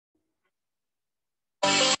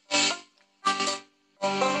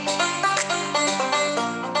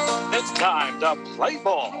to play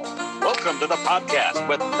ball. Welcome to the podcast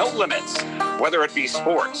with no limits, whether it be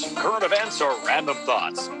sports, current events, or random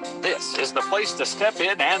thoughts. This is the place to step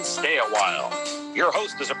in and stay a while. Your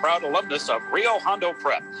host is a proud alumnus of Rio Hondo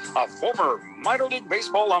Prep, a former minor league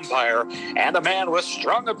baseball umpire, and a man with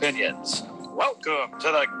strong opinions. Welcome to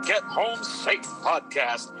the Get Home Safe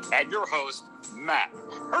podcast and your host, Matt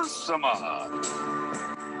Heersema.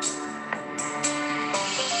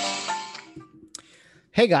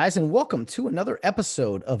 Hey guys, and welcome to another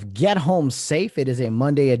episode of Get Home Safe. It is a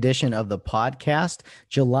Monday edition of the podcast,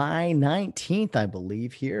 July 19th, I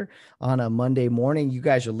believe, here on a Monday morning. You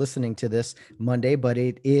guys are listening to this Monday, but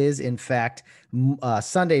it is, in fact,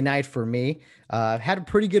 Sunday night for me. Had a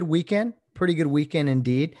pretty good weekend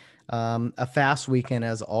indeed. A fast weekend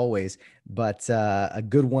as always, but a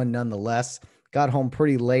good one nonetheless. Got home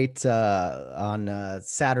pretty late on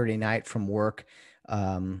Saturday night from work.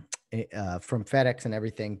 From FedEx and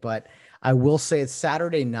everything. But I will say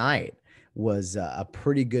Saturday night was a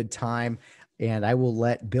pretty good time. And I will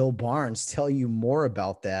let Bill Barnes tell you more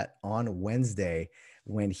about that on Wednesday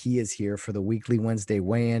when he is here for the weekly Wednesday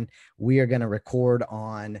weigh-in. We are going to record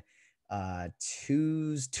on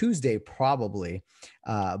Tuesday probably.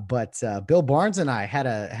 But Bill Barnes and I had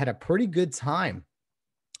a pretty good time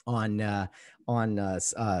on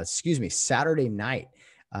Saturday night.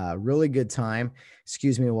 Really good time.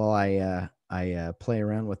 Excuse me while I play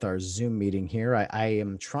around with our Zoom meeting here. I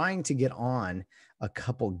am trying to get on a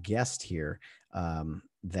couple guests here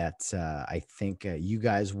that I think you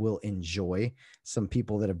guys will enjoy. Some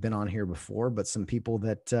people that have been on here before, but some people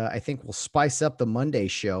that I think will spice up the Monday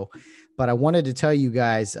show. But I wanted to tell you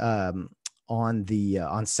guys on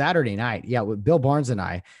Saturday night, with Bill Barnes and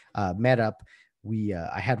I met up.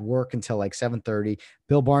 I had work until like 7:30.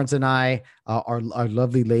 Bill Barnes and I, our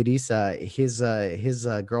lovely ladies, his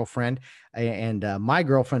girlfriend and my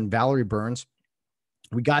girlfriend, Valerie Burns,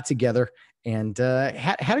 we got together and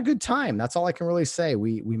had a good time. That's all I can really say.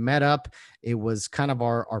 We met up. It was kind of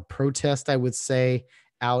our protest, I would say,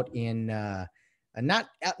 out in not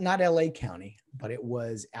LA County, but it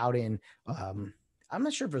was out in I'm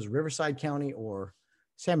not sure if it was Riverside County or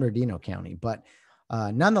San Bernardino County, but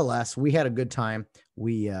nonetheless, we had a good time.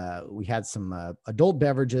 We had some adult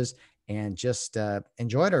beverages and just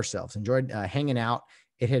enjoyed ourselves, enjoyed hanging out.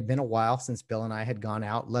 It had been a while since Bill and I had gone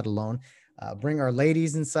out, let alone bring our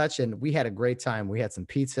ladies and such. And we had a great time. We had some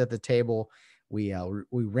pizza at the table. We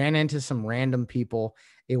ran into some random people.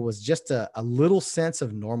 It was just a little sense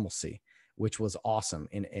of normalcy, which was awesome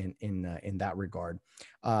in that regard.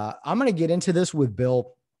 I'm going to get into this with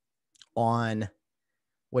Bill on.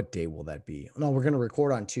 What day will that be? No, we're going to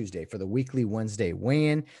record on Tuesday for the weekly Wednesday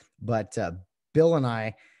weigh-in. But Bill and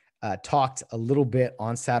I talked a little bit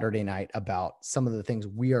on Saturday night about some of the things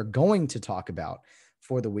we are going to talk about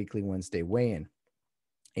for the weekly Wednesday weigh-in.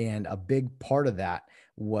 And a big part of that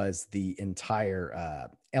was the entire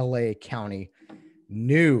LA County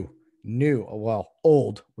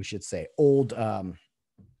old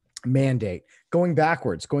mandate, going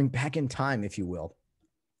back in time, if you will,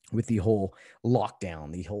 with the whole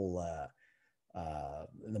lockdown, the whole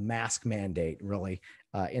the mask mandate, really,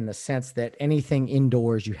 in the sense that anything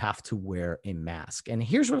indoors, you have to wear a mask. And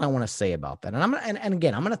here's what I want to say about that. And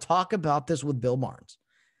again, I'm going to talk about this with Bill Barnes.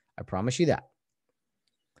 I promise you that.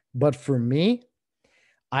 But for me,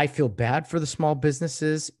 I feel bad for the small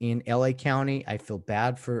businesses in LA County. I feel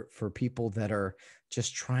bad for people that are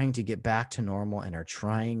just trying to get back to normal and are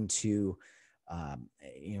trying to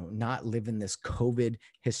not live in this COVID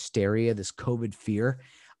hysteria, this COVID fear.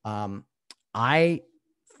 For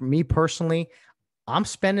me personally, I'm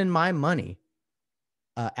spending my money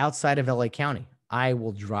outside of LA County. I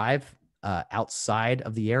will drive outside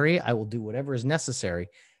of the area. I will do whatever is necessary,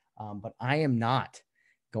 but I am not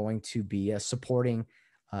going to be supporting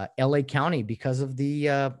LA County because of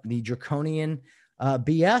the draconian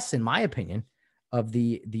BS, in my opinion, of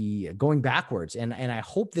the going backwards. And I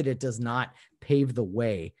hope that it does not pave the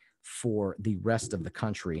way for the rest of the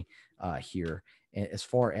country here as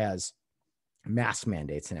far as mask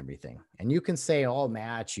mandates and everything. And you can say, oh,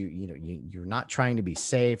 Matt, you're not trying to be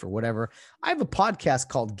safe or whatever. I have a podcast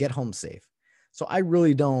called Get Home Safe. So I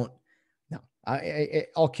really don't. No,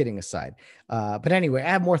 all kidding aside. But anyway, I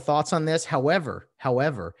have more thoughts on this. However,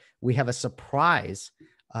 we have a surprise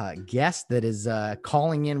guest that is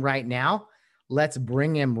calling in right now. Let's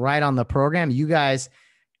bring him right on the program. You guys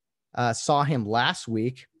saw him last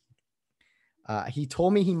week. He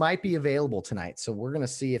told me he might be available tonight. So we're going to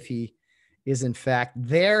see if he is in fact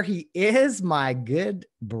there. He is, my good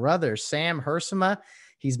brother, Sam Heersema.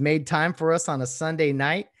 He's made time for us on a Sunday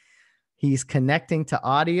night. He's connecting to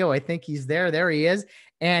audio. I think he's there. There he is.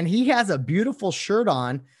 and he has a beautiful shirt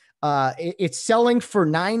on. It's selling for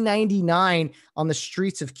 $9.99 on the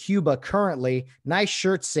streets of Cuba currently. Nice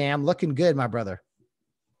shirt, Sam. Looking good, my brother.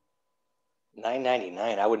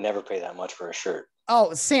 $9.99. I would never pay that much for a shirt.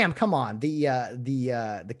 Oh, Sam, come on.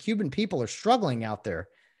 The Cuban people are struggling out there.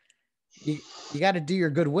 You got to do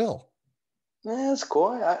your goodwill. Yeah, that's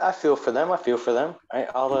cool. I feel for them.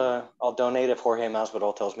 I'll donate if Jorge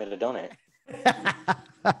Masvidal tells me to donate.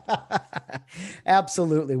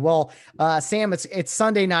 Absolutely. Well, Sam, it's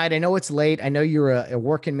Sunday night. I know it's late. I know you're a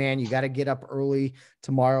working man. You got to get up early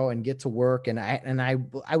tomorrow and get to work. And I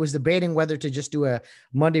was debating whether to just do a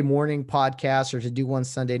Monday morning podcast or to do one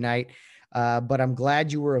Sunday night. But I'm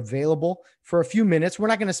glad you were available for a few minutes. We're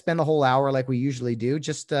not going to spend the whole hour like we usually do.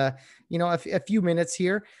 Just a few minutes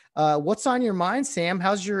here. What's on your mind, Sam?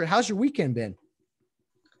 How's your weekend been?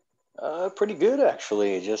 Pretty good,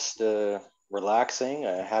 actually. Just relaxing.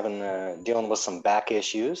 Dealing with some back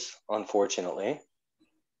issues, unfortunately,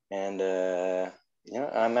 and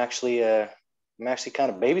I'm actually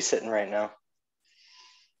kind of babysitting right now.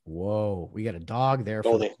 Whoa, we got a dog there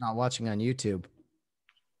for those not watching on YouTube.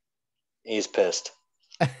 He's pissed.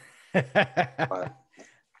 He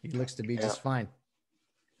looks to be just fine.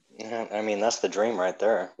 Yeah, I mean, that's the dream right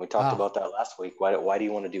there. We talked about that last week. Why do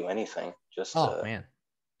you want to do anything? Just man,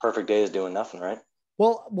 perfect day is doing nothing, right?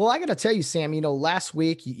 Well, I got to tell you, Sam, last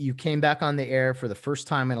week you came back on the air for the first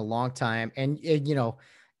time in a long time. And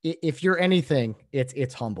if you're anything,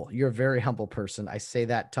 it's humble. You're a very humble person. I say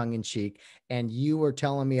that tongue in cheek. And you were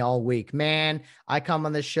telling me all week, man, I come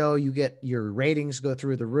on the show, you get your ratings go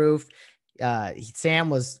through the roof. Sam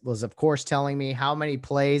was of course telling me how many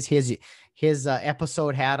plays his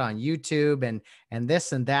episode had on YouTube and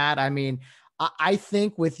this and that. I mean, I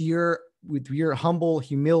think with your humble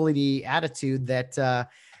humility attitude that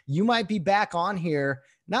you might be back on here,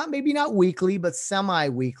 maybe not weekly, but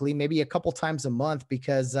semi-weekly, maybe a couple times a month,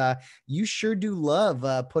 because you sure do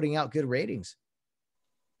love putting out good ratings.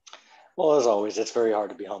 Well, as always, it's very hard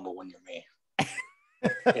to be humble when you're me.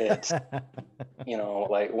 It's,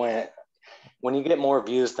 like when you get more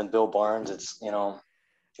views than Bill Barnes, it's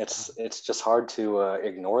just hard to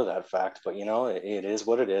ignore that fact, but it is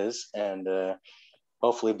what it is. And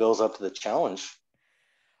hopefully Bill's up to the challenge.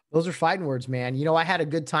 Those are fighting words, man. I had a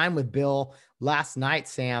good time with Bill last night,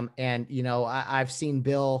 Sam. And, I've seen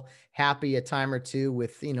Bill happy a time or two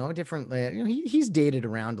with, different, he's dated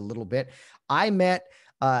around a little bit. I met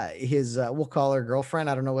his, we'll call her girlfriend.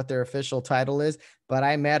 I don't know what their official title is, but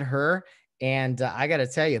I met her. And I got to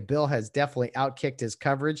tell you, Bill has definitely outkicked his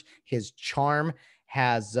coverage. His charm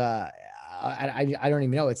has, I don't even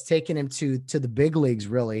know. It's taken him to the big leagues,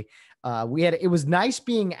 really. It was nice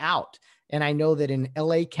being out. And I know that in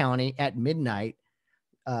LA County at midnight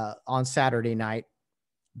on Saturday night,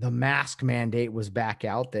 the mask mandate was back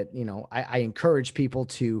out that, I encourage people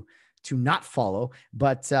to not follow,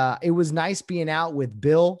 but it was nice being out with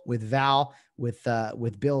Bill, with Val, with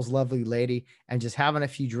Bill's lovely lady, and just having a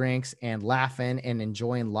few drinks and laughing and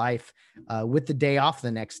enjoying life with the day off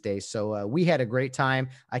the next day. So we had a great time.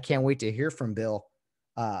 I can't wait to hear from Bill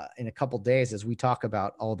in a couple days as we talk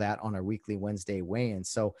about all that on our weekly Wednesday weigh-in.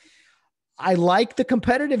 So I like the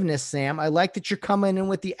competitiveness, Sam. I like that you're coming in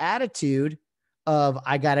with the attitude of,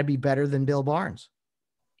 I got to be better than Bill Barnes.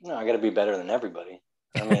 No, I got to be better than everybody.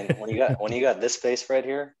 I mean, when you got this face right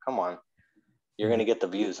here, come on, you're going to get the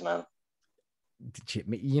views, man.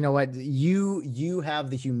 You know what? You have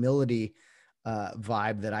the humility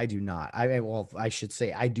vibe that I do not. I should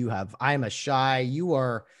say I do have. I am a shy. You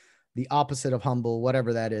are the opposite of humble,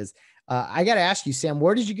 whatever that is. I got to ask you, Sam,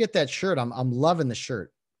 where did you get that shirt? I'm loving the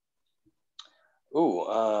shirt. Ooh,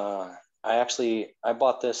 I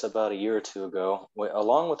bought this about a year or two ago,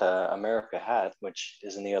 along with a America hat, which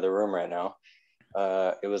is in the other room right now.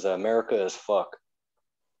 It was America as fuck.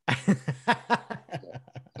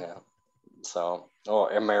 Yeah. So,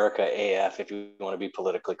 America AF, if you want to be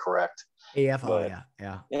politically correct. AF. But,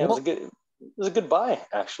 yeah. Yeah, it was a good buy,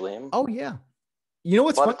 actually. Oh yeah. You know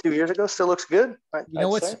what's funny? 2 years ago, still looks good. You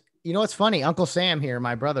know what's funny? Uncle Sam here,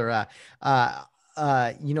 my brother.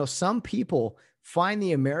 Some people find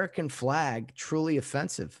the American flag truly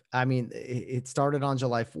offensive. I mean, it started on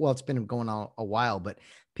July. Well, it's been going on a while, but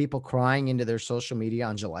people crying into their social media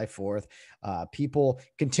on July 4th, people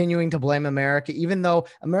continuing to blame America, even though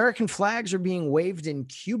American flags are being waved in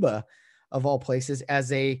Cuba, of all places,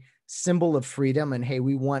 as a symbol of freedom. And hey,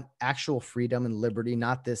 we want actual freedom and liberty,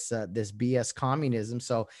 not this BS communism.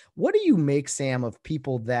 So what do you make, Sam, of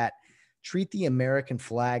people that treat the American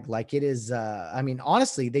flag like it is. I mean,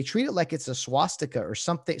 honestly, they treat it like it's a swastika or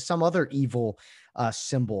something, some other evil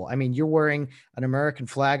symbol. I mean, you're wearing an American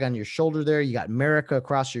flag on your shoulder there. You got America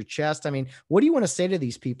across your chest. I mean, what do you want to say to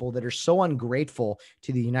these people that are so ungrateful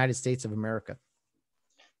to the United States of America?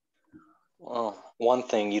 Well, one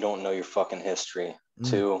thing, you don't know your fucking history.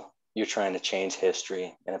 Two, you're trying to change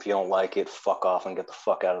history. And if you don't like it, fuck off and get the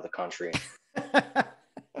fuck out of the country.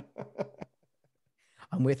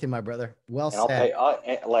 I'm with you, my brother. Well And I'll said.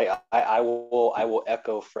 pay, I will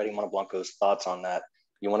echo Freddie Monteblanco's thoughts on that.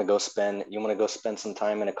 You want to go spend some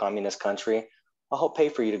time in a communist country? I'll help pay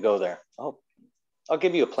for you to go there. I'll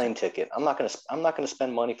give you a plane ticket. I'm not gonna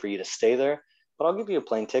spend money for you to stay there, but I'll give you a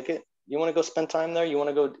plane ticket. You want to go spend time there? You want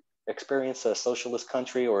to go experience a socialist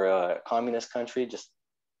country or a communist country? Just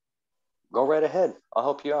go right ahead. I'll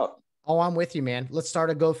help you out. Oh, I'm with you, man. Let's start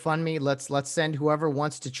a GoFundMe. Let's send whoever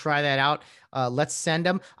wants to try that out. Let's send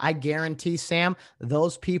them. I guarantee, Sam,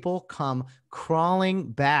 those people come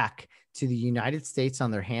crawling back to the United States on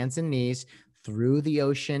their hands and knees through the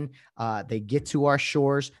ocean. They get to our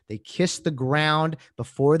shores. They kiss the ground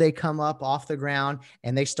before they come up off the ground,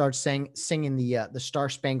 and they start singing the Star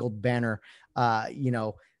Spangled Banner.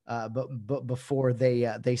 But before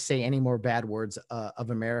they say any more bad words of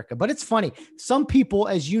America. But it's funny. Some people,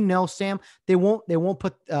 as you know, Sam, they won't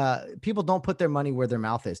put people don't put their money where their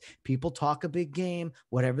mouth is. People talk a big game,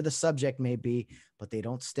 whatever the subject may be, but they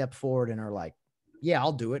don't step forward and are like, yeah,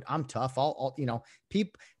 I'll do it. I'm tough. I'll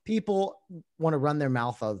people want to run their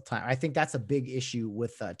mouth all the time. I think that's a big issue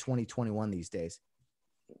with 2021 these days.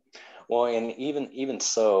 Well, and even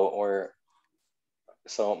so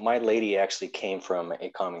my lady actually came from a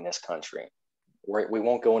communist country. We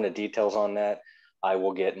won't go into details on that. I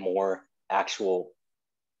will get more actual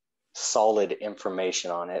solid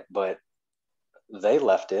information on it, but they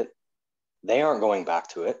left it. They aren't going back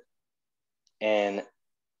to it. And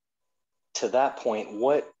to that point,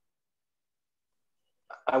 what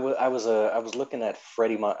I was looking at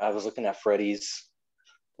Freddie's,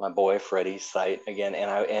 my boy Freddie's site again,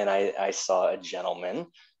 and I saw a gentleman.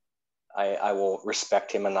 I will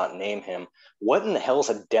respect him and not name him. What in the hell is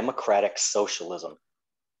a democratic socialism?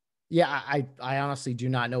 Yeah, I honestly do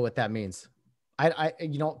not know what that means.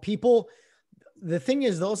 People, the thing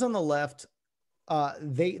is, those on the left,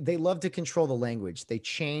 they love to control the language. They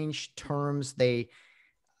change terms. They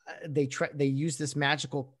use this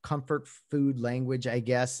magical comfort food language, I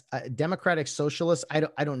guess. Democratic socialist, I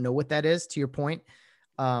don't know what that is, to your point.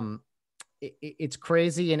 It's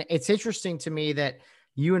crazy. And it's interesting to me that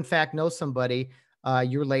you, in fact, know somebody,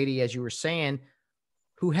 your lady, as you were saying,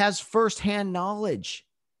 who has firsthand knowledge,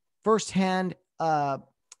 firsthand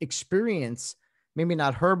experience, maybe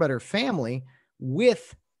not her, but her family,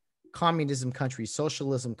 with communism countries,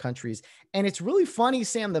 socialism countries. And it's really funny,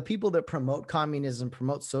 Sam, the people that promote communism,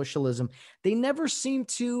 promote socialism, they never seem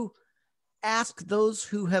to ask those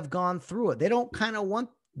who have gone through it. They don't kind of want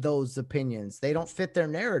those opinions. They don't fit their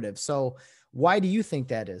narrative. So why do you think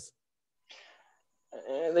that is?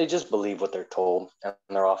 They just believe what they're told, and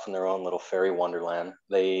they're off in their own little fairy wonderland.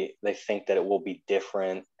 They think that it will be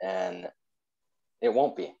different, and it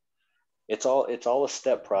won't be. It's all a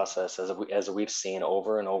step process, as we've seen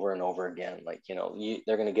over and over and over again. Like,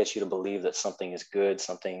 they're going to get you to believe that something is good,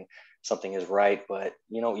 something is right, but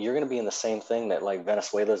you're going to be in the same thing that like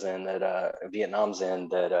Venezuela's in, that Vietnam's in,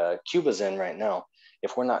 that Cuba's in right now.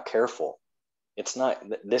 If we're not careful, it's not.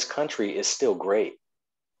 This country is still great,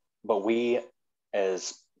 but we,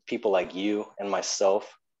 as people like you and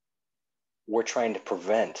myself, we're trying to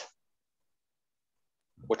prevent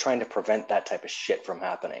that type of shit from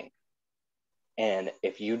happening. And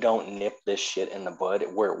if you don't nip this shit in the bud,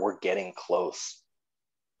 we're getting close.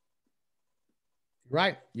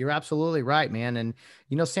 Right. You're absolutely right, man. And,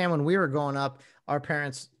 Sam, when we were growing up, our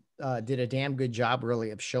parents did a damn good job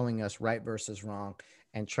really of showing us right versus wrong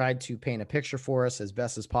and tried to paint a picture for us as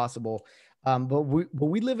best as possible. But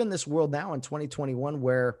we live in this world now in 2021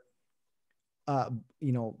 where,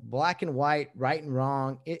 black and white, right and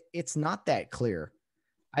wrong, it's not that clear.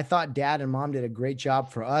 I thought Dad and Mom did a great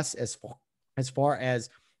job for us as far as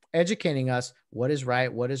educating us what is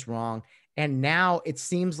right, what is wrong. And now it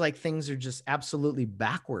seems like things are just absolutely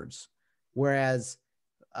backwards. Whereas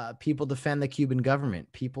people defend the Cuban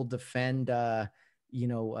government, people defend,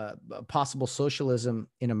 possible socialism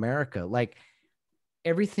in America. Like,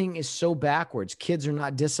 everything is so backwards. Kids are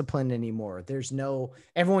not disciplined anymore.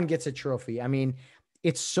 Everyone gets a trophy. I mean,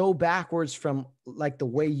 it's so backwards from like the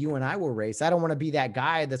way you and I were raised. I don't want to be that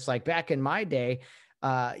guy that's like back in my day,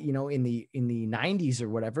 in the 90s or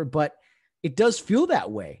whatever, but it does feel that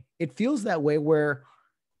way. It feels that way where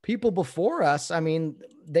people before us, I mean,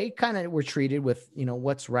 they kind of were treated with,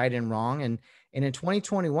 what's right and wrong. And in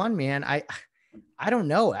 2021, man, I don't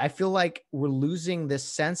know. I feel like we're losing this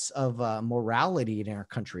sense of morality in our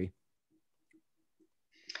country.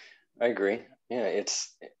 I agree. Yeah,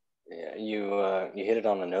 you hit it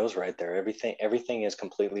on the nose right there. Everything is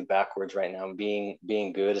completely backwards right now.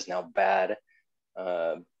 Being good is now bad.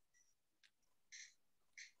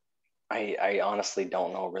 I honestly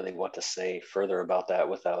don't know really what to say further about that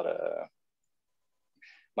without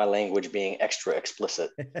my language being extra explicit.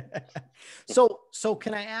 So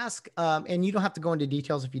can I ask, and you don't have to go into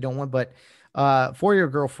details if you don't want, but for your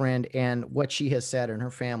girlfriend and what she has said and her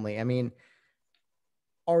family, I mean,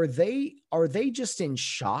 are they just in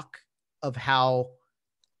shock of how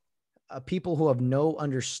people who have no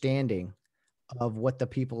understanding of what the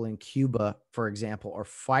people in Cuba, for example, are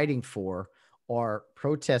fighting for or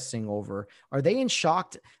protesting over? Are they in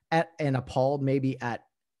shock and appalled maybe at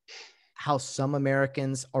how some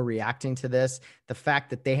Americans are reacting to this? The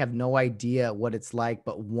fact that they have no idea what it's like,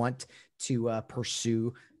 but want to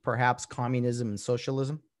pursue perhaps communism and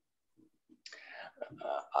socialism?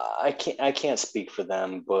 I can't speak for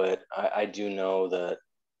them, but I do know that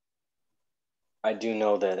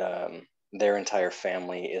their entire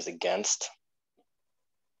family is against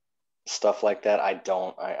stuff like that.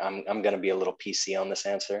 I'm going to be a little PC on this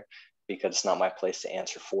answer because it's not my place to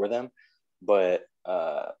answer for them. But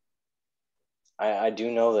I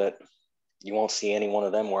do know that you won't see any one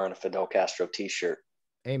of them wearing a Fidel Castro t-shirt.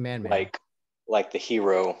 Amen, man. Like the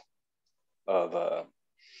hero of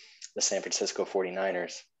the San Francisco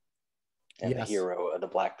 49ers and the hero of the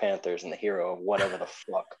Black Panthers and the hero of whatever the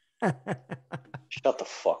fuck. Shut the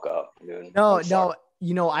fuck up, dude. No.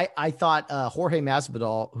 I thought Jorge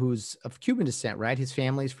Masvidal, who's of Cuban descent, right? His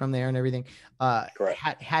family's from there and everything,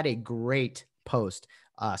 had a great post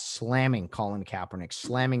slamming Colin Kaepernick,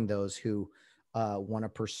 slamming those who want to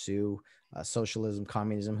pursue socialism,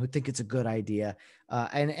 communism, who think it's a good idea.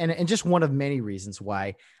 And just one of many reasons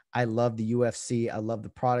why I love the UFC. I love the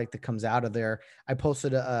product that comes out of there. I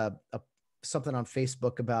posted something on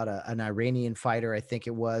Facebook about an Iranian fighter. I think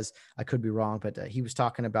it was, I could be wrong, but he was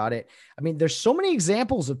talking about it. I mean, there's so many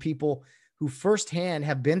examples of people who firsthand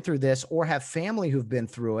have been through this or have family who've been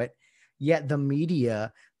through it. Yet the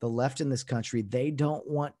media, the left in this country, they don't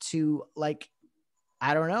want to,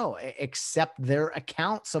 I don't know, accept their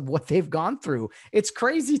accounts of what they've gone through. It's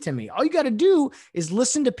crazy to me. All you got to do is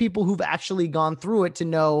listen to people who've actually gone through it to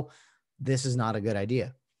know this is not a good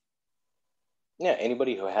idea. Yeah,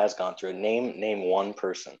 anybody who has gone through it, name one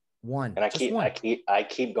person. One. And I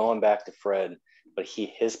keep going back to Fred, but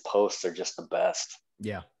his posts are just the best.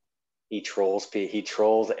 Yeah. He trolls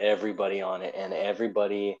everybody on it, and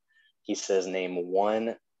everybody, he says, name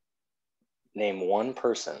one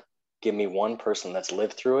person. Give me one person that's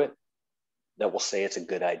lived through it that will say it's a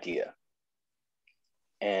good idea.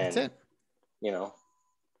 And that's it. No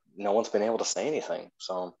one's been able to say anything.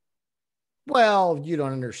 So, well, you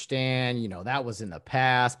don't understand, that was in the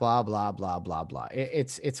past, blah, blah, blah, blah, blah.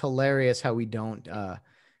 It's hilarious how we don't,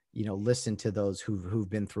 listen to those who've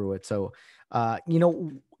been through it. So,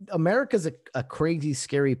 America's a crazy,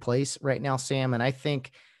 scary place right now, Sam. And I think,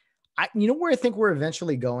 where I think we're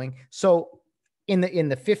eventually going. So in the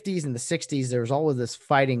 50s and the 60s, there was all of this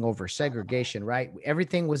fighting over segregation, right?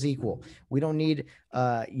 Everything was equal. We don't need,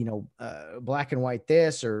 black and white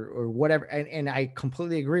this or whatever. And I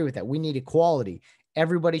completely agree with that. We need equality.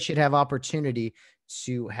 Everybody should have opportunity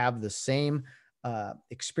to have the same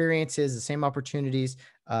experiences, the same opportunities,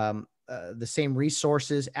 the same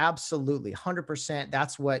resources. Absolutely. 100%.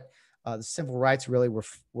 That's what the civil rights really were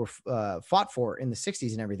fought for in the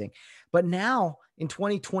 60s and everything. But now in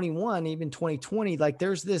 2021, even 2020,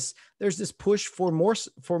 there's this push for more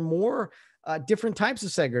different types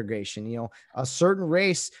of segregation, a certain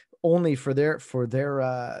race only for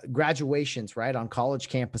their graduations, right? On college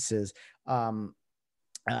campuses,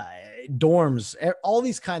 dorms, all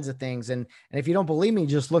these kinds of things. And if you don't believe me,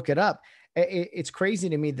 just look it up. It's crazy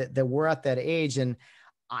to me that we're at that age. And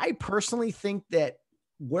I personally think that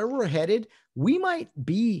where we're headed, we might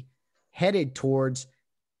be headed towards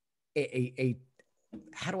a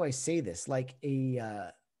how do I say this?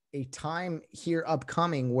 A time here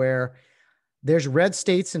upcoming where there's red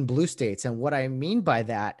states and blue states. And what I mean by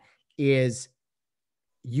that is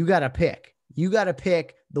you got to pick. You got to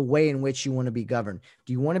pick the way in which you want to be governed.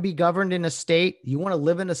 Do you want to be governed in a state? You want to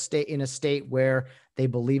live in a state where they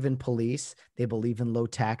believe in police, they believe in low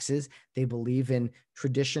taxes, they believe in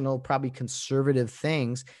traditional, probably conservative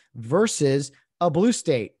things, versus a blue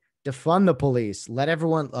state? Defund the police, let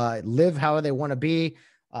everyone live how they want to be.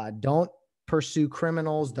 Don't pursue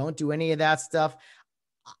criminals. Don't do any of that stuff.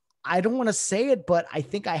 I don't want to say it, but I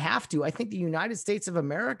think I have to. I think the United States of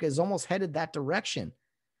America is almost headed that direction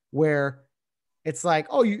where it's like,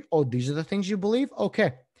 these are the things you believe.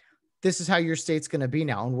 Okay. This is how your state's going to be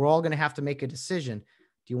now. And we're all going to have to make a decision.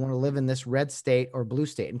 Do you want to live in this red state or blue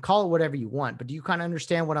state? And call it whatever you want. But do you kind of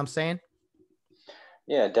understand what I'm saying?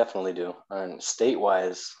 Yeah, definitely do. And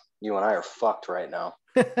state-wise, you and I are fucked right now.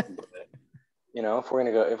 But, if we're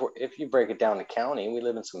gonna go, if you break it down to county,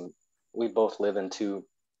 we both live in two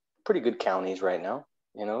pretty good counties right now.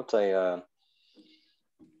 It's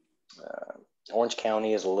Orange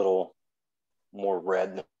County is a little more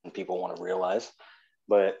red than people want to realize.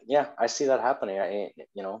 But yeah, I see that happening.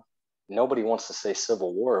 Nobody wants to say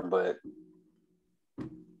civil war, but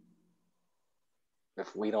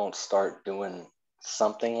if we don't start doing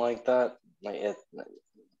something like that,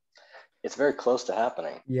 it's very close to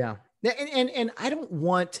happening. Yeah. And I don't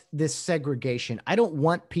want this segregation. I don't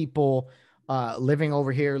want people living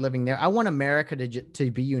over here, living there. I want America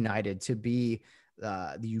to be united, to be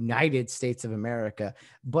the United States of America.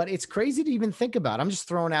 But it's crazy to even think about. I'm just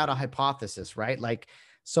throwing out a hypothesis, right? Like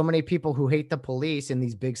so many people who hate the police in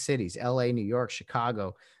these big cities, LA, New York,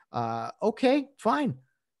 Chicago. Okay, fine.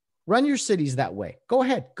 Run your cities that way. Go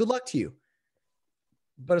ahead. Good luck to you.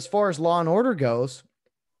 But as far as law and order goes,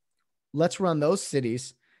 let's run those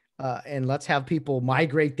cities and let's have people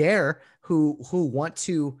migrate there who want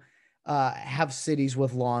to have cities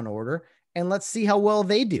with law and order, and let's see how well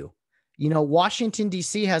they do. Washington,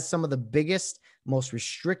 D.C. has some of the biggest, most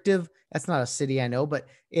restrictive. That's not a city, I know, but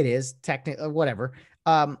it is technically whatever.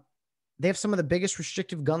 They have some of the biggest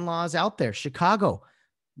restrictive gun laws out there. Chicago,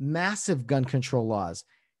 massive gun control laws.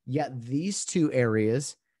 Yet these two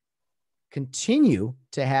areas continue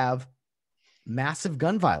to have massive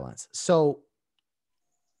gun violence. So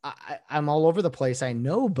I'm all over the place, I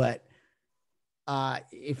know, but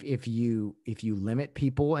if you limit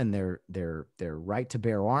people and their right to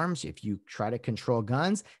bear arms, if you try to control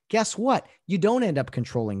guns, guess what? You don't end up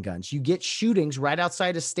controlling guns. You get shootings right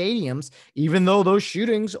outside of stadiums, even though those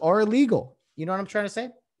shootings are illegal. You know what I'm trying to say?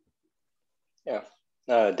 Yeah,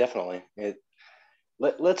 definitely.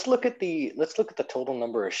 Let's look at the total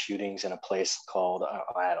number of shootings in a place called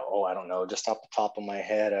I don't know, just off the top of my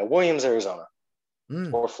head, Williams, Arizona,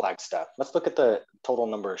 or Flagstaff. Let's look at the total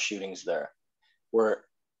number of shootings there, where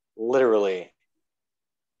literally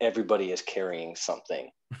everybody is carrying something,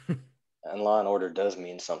 and law and order does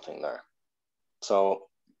mean something there. So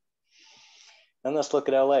then let's look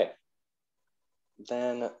at LA.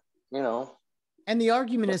 Then And the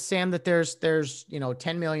argument is, Sam, that there's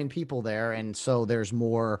 10 million people there, and so there's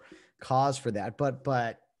more cause for that.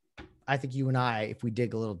 But I think you and I, if we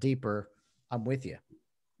dig a little deeper, I'm with you.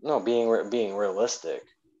 No, being realistic.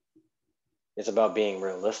 It's about being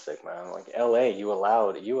realistic, man. Like LA, you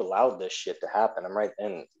allowed this shit to happen. I'm right.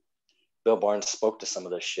 And Bill Barnes spoke to some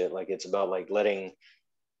of this shit. Like it's about like letting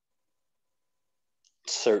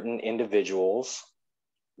certain individuals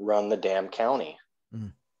run the damn county.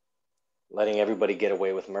 Letting everybody get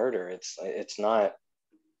away with murder. It's not,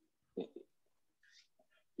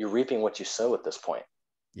 you're reaping what you sow at this point.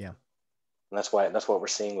 Yeah. And that's what we're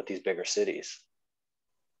seeing with these bigger cities.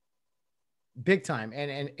 Big time.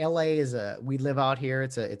 And LA we live out here.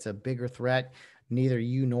 It's a bigger threat. Neither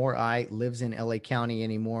you nor I lives in LA County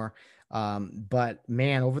anymore. But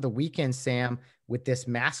man, over the weekend, Sam, with this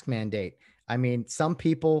mask mandate, I mean, some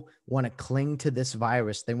people want to cling to this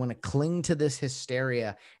virus. They want to cling to this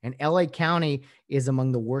hysteria. And LA County is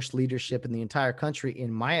among the worst leadership in the entire country,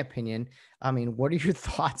 in my opinion. I mean, what are your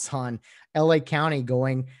thoughts on LA County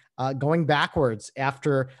going backwards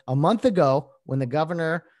after a month ago when the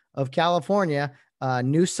governor of California,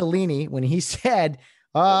 Mussolini, when he said,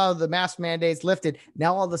 the mask mandate's lifted.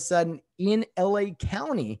 Now, all of a sudden in LA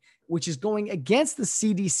County, which is going against the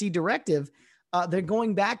CDC directive, they're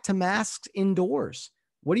going back to masks indoors.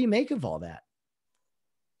 What do you make of all that?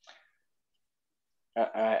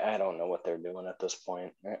 I don't know what they're doing at this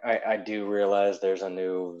point. I do realize there's a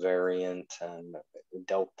new variant and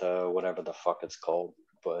Delta, whatever the fuck it's called,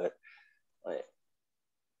 but like,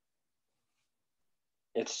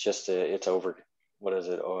 it's just it's over. What is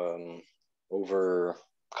it? Over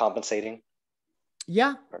compensating.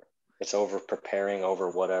 Yeah, it's over preparing, over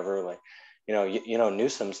whatever. Like,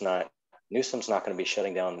 Newsom's not going to be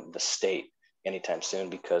shutting down the state anytime soon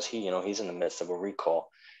because he's in the midst of a recall.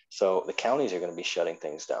 So the counties are going to be shutting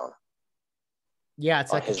things down. Yeah,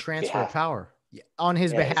 it's like a transfer of power on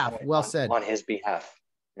his behalf. Well said. On his behalf.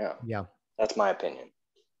 Yeah. Yeah. That's my opinion.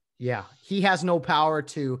 Yeah. He has no power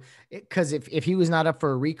because if he was not up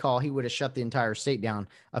for a recall, he would have shut the entire state down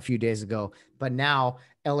a few days ago. But now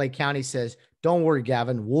LA County says, don't worry,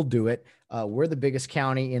 Gavin, we'll do it. We're the biggest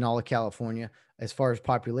county in all of California. As far as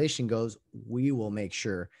population goes, we will make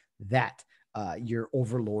sure that your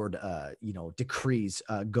overlord, decrees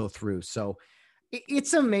go through. So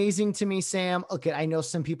it's amazing to me, Sam. Okay, I know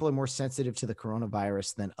some people are more sensitive to the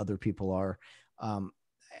coronavirus than other people are. Um,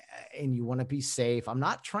 and you want to be safe. I'm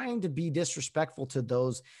not trying to be disrespectful to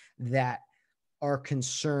those that are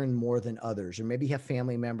concerned more than others, or maybe have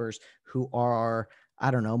family members who are,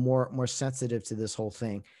 I don't know, more sensitive to this whole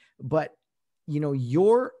thing. But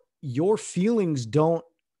your feelings don't.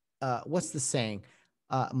 What's the saying?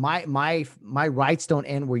 My rights don't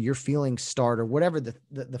end where your feelings start, or whatever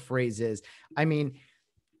the phrase is. I mean,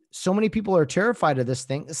 so many people are terrified of this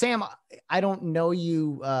thing. Sam, I don't know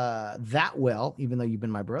you that well, even though you've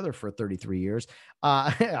been my brother for 33 years.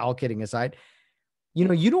 All kidding aside,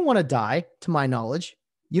 you don't want to die, to my knowledge.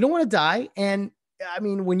 You don't want to die. And I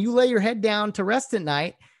mean, when you lay your head down to rest at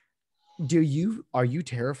night, are you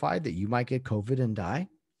terrified that you might get COVID and die?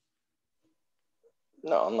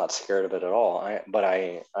 No, I'm not scared of it at all. I'm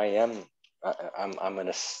going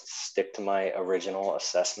to stick to my original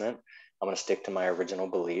assessment. I'm going to stick to my original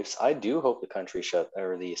beliefs. I do hope the country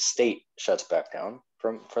the state shuts back down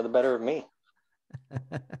for the better of me.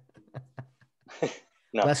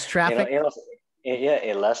 No, less traffic.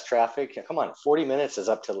 Yeah, less traffic. Come on, 40 minutes is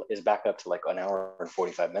back up to like an hour and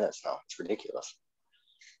 45 minutes now. It's ridiculous.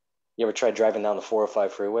 You ever tried driving down the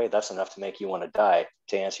 405 freeway? That's enough to make you want to die,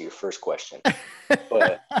 to answer your first question.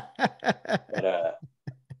 But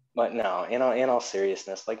no, in all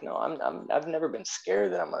seriousness, like, no, I've never been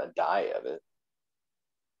scared that I'm going to die of it.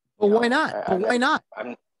 But why not? Why not?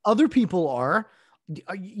 Other people are.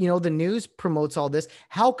 The news promotes all this.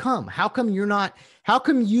 How come you're not? How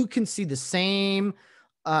come you can see the same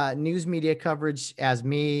news media coverage as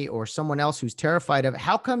me or someone else who's terrified of it?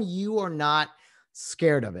 How come you are not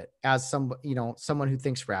scared of it as someone who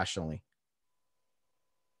thinks rationally?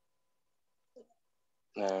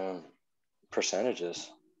 Percentages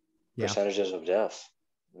of deaths.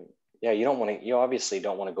 Yeah, you obviously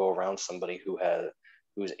don't want to go around somebody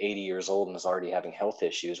who's 80 years old and is already having health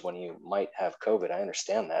issues when you might have COVID. I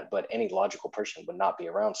understand that, but any logical person would not be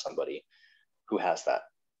around somebody who has that.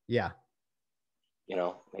 Yeah.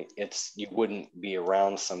 You wouldn't be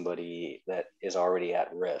around somebody that is already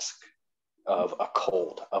at risk of a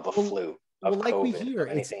cold, of a flu, of COVID, or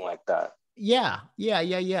anything like that. Yeah.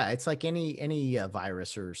 It's like any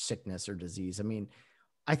virus or sickness or disease. I mean,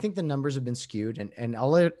 I think the numbers have been skewed, and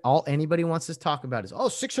all anybody wants to talk about is,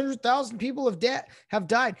 600,000 people have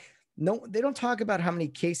died. No, they don't talk about how many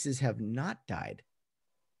cases have not died.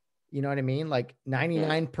 You know what I mean? Like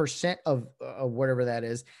 99% of whatever that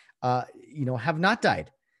is, have not died.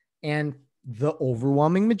 And the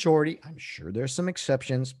overwhelming majority, I'm sure there's some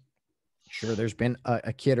exceptions. Sure, there's been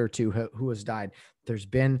a kid or two who has died. There's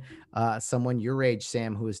been someone your age,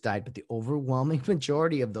 Sam, who has died. But the overwhelming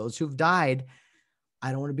majority of those who've died,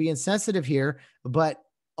 I don't want to be insensitive here, but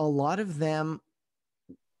a lot of them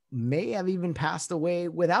may have even passed away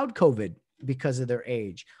without COVID because of their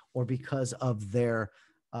age or because of their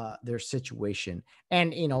situation.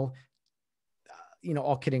 And,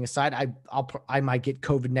 all kidding aside, I might get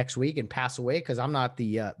COVID next week and pass away because I'm not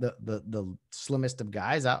the slimmest of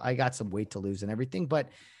guys. I got some weight to lose and everything, but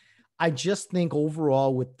I just think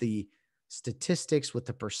overall with the statistics, with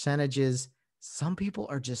the percentages, some people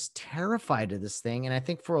are just terrified of this thing. And I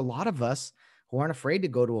think for a lot of us who aren't afraid to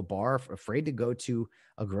go to a bar, afraid to go to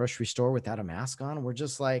a grocery store without a mask on, we're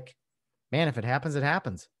just like, man, if it happens, it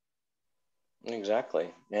happens.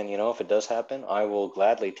 Exactly. And if it does happen, I will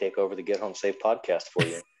gladly take over the Get Home Safe podcast for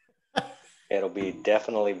you. It'll be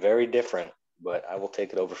definitely very different, but I will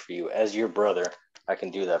take it over for you. As your brother, I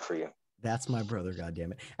can do that for you. That's my brother,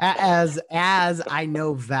 goddammit. As I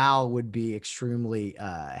know Val would be extremely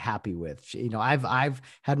happy with. I've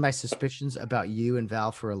had my suspicions about you and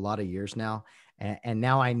Val for a lot of years now. And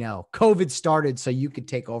now I know COVID started so you could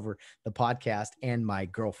take over the podcast and my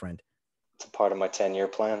girlfriend. It's a part of my 10-year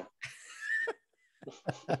plan.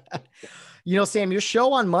 Sam, your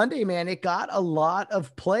show on Monday, man, it got a lot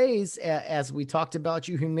of plays as we talked about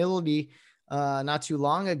your humility not too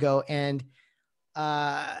long ago. And,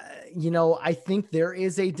 I think there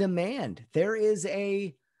is a demand. There is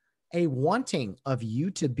a wanting of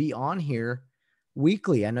you to be on here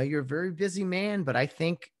weekly. I know you're a very busy man, but I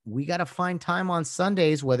think we got to find time on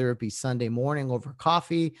Sundays, whether it be Sunday morning over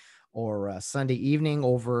coffee or Sunday evening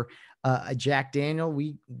over a Jack Daniel.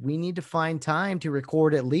 We need to find time to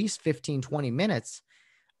record at least 15, 20 minutes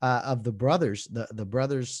of the brothers, the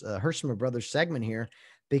brothers, Heersema brothers segment here,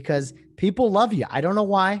 because people love you. I don't know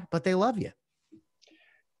why, but they love you.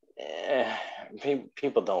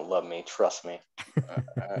 people don't love me. Trust me.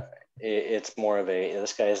 It's more of a,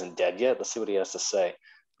 this guy isn't dead yet. Let's see what he has to say.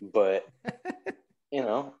 But,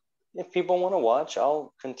 if people want to watch,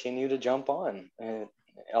 I'll continue to jump on, and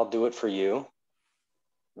I'll do it for you.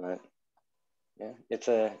 But yeah, it's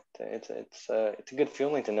a good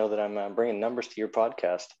feeling to know that I'm bringing numbers to your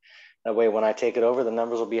podcast. That way, when I take it over, the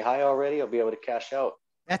numbers will be high already. I'll be able to cash out.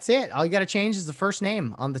 That's it. All you got to change is the first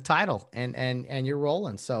name on the title, and you're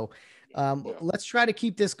rolling. So let's try to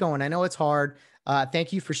keep this going. I know it's hard.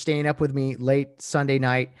 Thank you for staying up with me late Sunday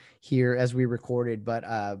night here as we recorded, but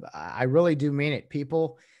I really do mean it.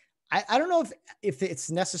 People, I don't know if it's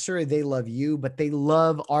necessary they love you, but they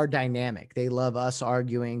love our dynamic. They love us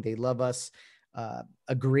arguing. They love us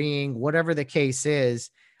agreeing, whatever the case is.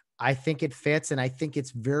 I think it fits. And I think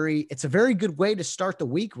it's a very good way to start the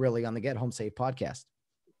week, really, on the Get Home Safe podcast.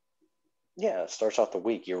 Yeah, it starts off the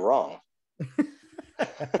week. You're wrong.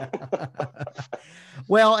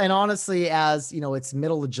 Well, and honestly, as you know, it's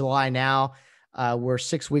middle of July now. We're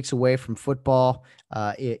 6 weeks away from football.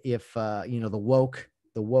 If the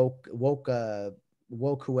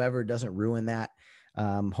woke whoever doesn't ruin that.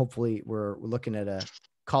 Hopefully we're looking at a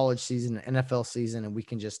college season, NFL season, and we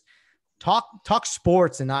can just talk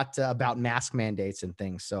sports and not about mask mandates and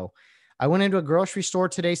things. So I went into a grocery store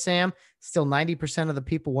today, Sam, still 90% of the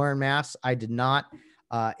people wearing masks. I did not.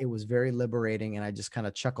 It was very liberating, and I just kind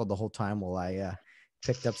of chuckled the whole time while I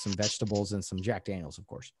picked up some vegetables and some Jack Daniels, of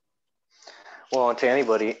course. Well, and to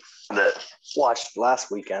anybody that watched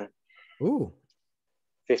last weekend,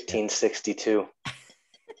 1562.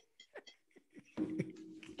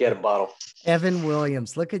 Get a bottle. Evan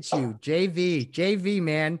Williams, look at you. JV,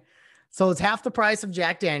 man. So it's half the price of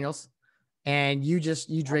Jack Daniels, and you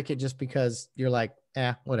drink it just because you're like,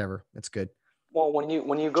 whatever, it's good. Well,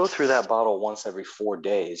 when you go through that bottle once every 4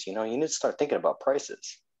 days, you need to start thinking about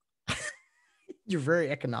prices. You're very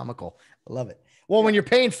economical. I love it. Well, when you're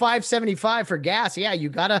paying $5.75 for gas, you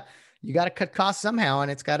gotta cut costs somehow,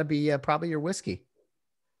 and it's got to be probably your whiskey.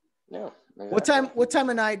 Yeah. Exactly. What time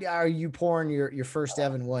of night are you pouring your first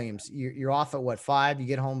Evan Williams? You're off at what, 5? You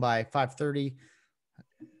get home by 5:30.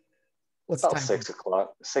 What's about the time? 6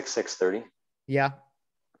 o'clock, 6:30. Yeah.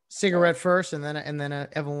 Cigarette first, and then a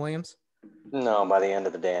Evan Williams. No, by the end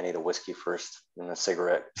of the day, I need a whiskey first, and a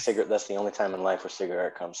cigarette. That's the only time in life where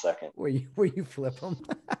cigarette comes second. Where you flip them.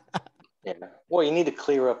 Yeah. Well, you need to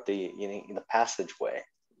clear up the passageway.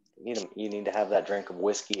 You need to have that drink of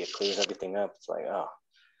whiskey. It clears everything up. It's like, oh,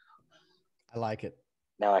 I like it.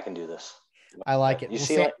 Now I can do this. I like it. You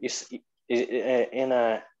see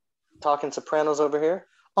in Talking Sopranos over here?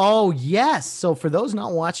 Oh, yes. So for those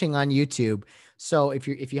not watching on YouTube, so if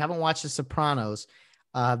you haven't watched The Sopranos,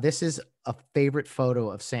 this is a favorite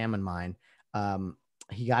photo of Sam and mine.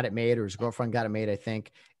 He got it made, or his girlfriend got it made, I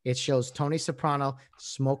think. It shows Tony Soprano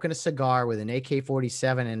smoking a cigar with an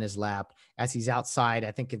AK-47 in his lap as he's outside.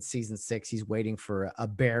 I think in season 6, he's waiting for a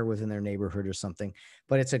bear within their neighborhood or something.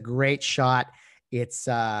 But it's a great shot. It's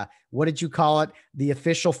what did you call it? The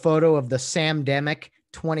official photo of the Samdemic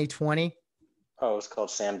 2020. Oh, it's called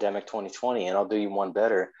Samdemic 2020, and I'll do you one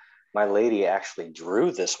better. My lady actually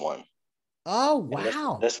drew this one. Oh,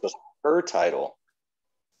 wow. This was her title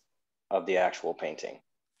of the actual painting.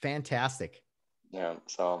 Fantastic. Yeah,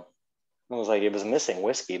 so it was like it was missing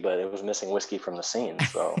whiskey, but it was missing whiskey from the scene.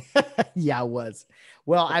 So yeah, it was.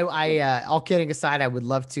 Well, I all kidding aside, I would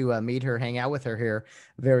love to meet her, hang out with her here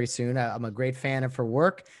very soon. I'm a great fan of her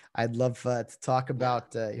work. I'd love to talk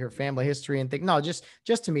about her family history and think. No, just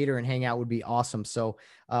to meet her and hang out would be awesome. So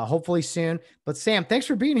hopefully soon. But Sam, thanks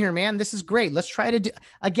for being here, man. This is great. Let's try to do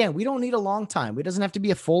again. We don't need a long time. It doesn't have to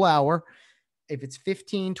be a full hour. If it's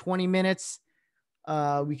 15, 20 minutes.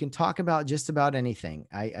 We can talk about just about anything.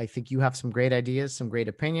 I think you have some great ideas, some great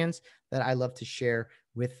opinions that I love to share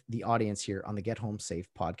with the audience here on the Get Home Safe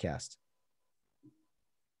podcast.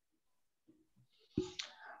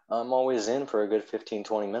 I'm always in for a good 15,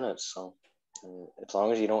 20 minutes. So as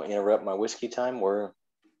long as you don't interrupt my whiskey time, we're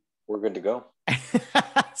good to go.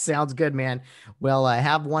 Sounds good, man. Well,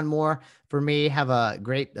 have one more for me. Have a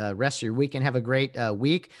great rest of your weekend. Have a great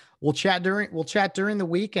week. We'll chat during the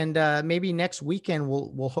week, and maybe next weekend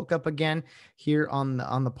we'll hook up again here on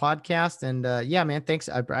the podcast. And yeah, man, thanks.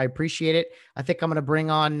 I appreciate it. I think I'm going to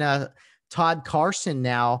bring on Todd Carson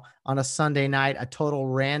now on a Sunday night, a total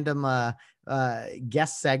random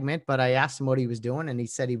guest segment, but I asked him what he was doing, and he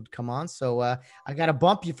said he would come on. So I got to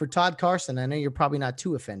bump you for Todd Carson. I know you're probably not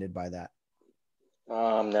too offended by that.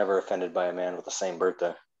 I'm never offended by a man with the same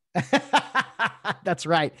birthday. That's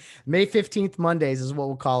right. May 15th Mondays is what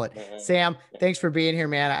we'll call it. Mm-hmm. Sam, thanks for being here,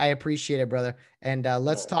 man. I appreciate it, brother. And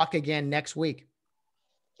let's talk again next week.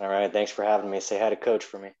 All right. Thanks for having me. Say hi to Coach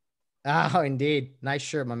for me. Oh, indeed. Nice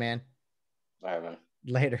shirt, my man. All right, man.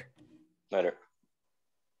 Later. Later.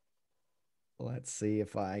 Let's see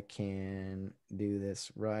if I can do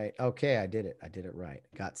this right. Okay, I did it. I did it right.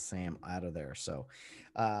 Got Sam out of there. So,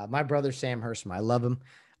 my brother, Sam Heersema, I love him.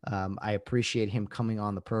 I appreciate him coming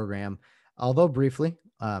on the program, although briefly,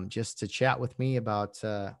 just to chat with me about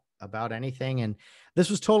anything. And this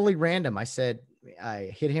was totally random. I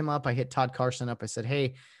hit him up. I hit Todd Carson up. I said,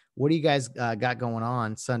 "Hey, what do you guys got going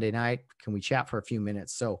on Sunday night? Can we chat for a few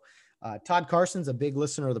minutes?" So, Todd Carson's a big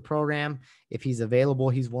listener of the program. If he's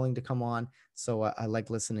available, he's willing to come on. So I like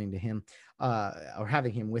listening to him or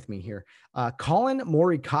having him with me here. Colin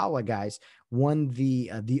Morikawa, guys, won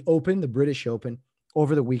the Open, the British Open,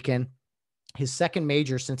 over the weekend. His second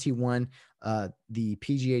major since he won the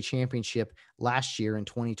PGA Championship last year in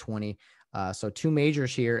 2020. So 2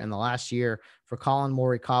 majors here in the last year for Colin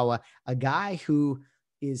Morikawa, a guy who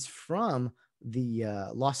is from the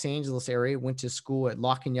Los Angeles area, went to school at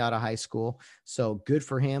La Cañada High School. So good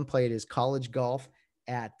for him. Played his college golf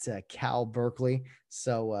at Cal Berkeley.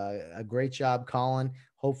 So a great job, Colin.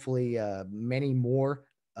 Hopefully many more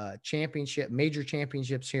major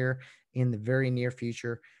championships here in the very near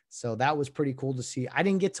future. So that was pretty cool to see. I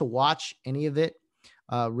didn't get to watch any of it,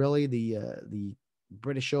 really, the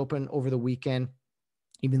British Open over the weekend,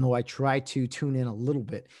 even though I tried to tune in a little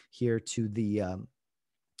bit here to the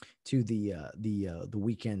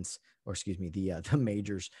weekends, or excuse me, the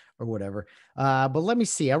majors or whatever. But let me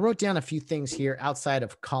see. I wrote down a few things here outside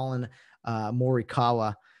of Colin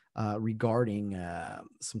Morikawa regarding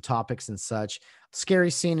some topics and such.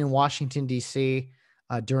 Scary scene in Washington, D.C.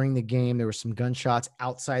 During the game. There were some gunshots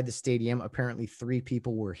outside the stadium. Apparently 3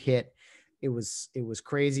 people were hit. It was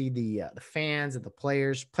crazy. The fans and the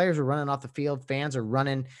players are running off the field. Fans are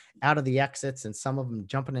running out of the exits, and some of them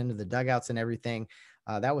jumping into the dugouts and everything.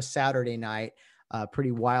 That was Saturday night.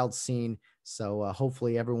 Pretty wild scene. So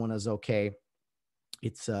hopefully everyone is okay.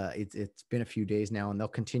 It's been a few days now, and they'll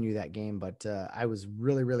continue that game. But I was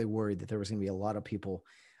really, really worried that there was going to be a lot of people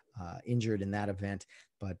injured in that event.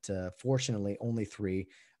 But fortunately, only 3.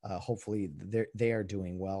 Hopefully they are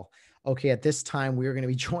doing well. Okay, at this time, we are going to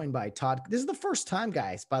be joined by Todd. This is the first time,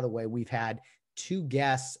 guys, by the way, we've had 2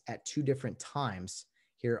 guests at 2 different times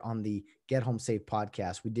here on the Get Home Safe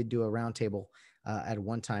podcast. We did do a roundtable at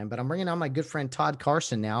one time, but I'm bringing on my good friend Todd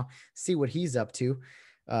Carson now, see what he's up to.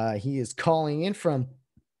 He is calling in from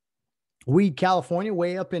Weed, California,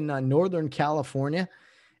 way up in Northern California.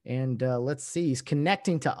 And let's see, he's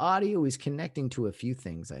connecting to audio. He's connecting to a few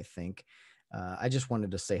things, I think. I just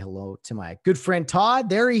wanted to say hello to my good friend Todd.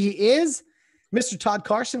 There he is. Mr. Todd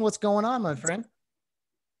Carson, what's going on, my friend?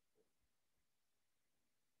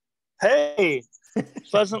 Hey,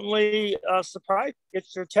 pleasantly surprised.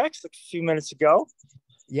 It's your text a few minutes ago.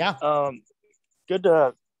 Yeah. Good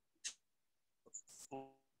to.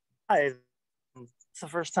 It's the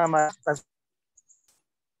first time I've.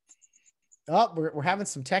 Oh, we're having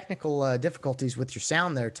some technical difficulties with your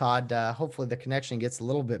sound there, Todd. Hopefully the connection gets a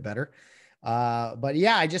little bit better. But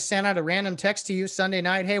yeah, I just sent out a random text to you Sunday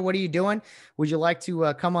night. Hey, what are you doing? Would you like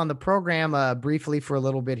to come on the program briefly for a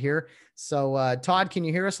little bit here? So, Todd, can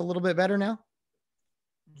you hear us a little bit better now?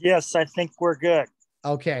 Yes, I think we're good.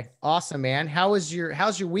 Okay, awesome, man. How's your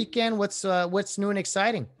weekend? What's new and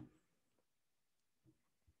exciting?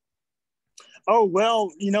 Oh,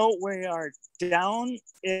 well, we are down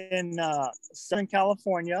in Southern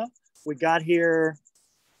California. We got here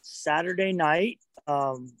Saturday night.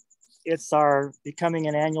 It's becoming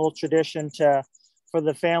an annual tradition for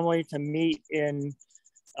the family to meet in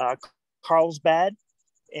Carlsbad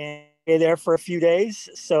and stay there for a few days.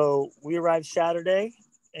 So we arrived Saturday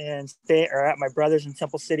and are at my brother's in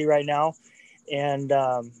Temple City right now. And,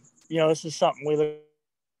 this is something we look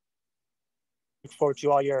forward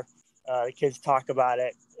to all year. The kids talk about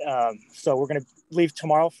it. So we're going to leave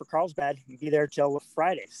tomorrow for Carlsbad and be there till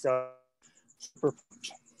Friday. So super.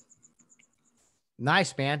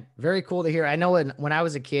 Nice, man. Very cool to hear. I know when I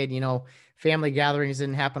was a kid, family gatherings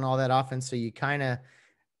didn't happen all that often. So you kind of,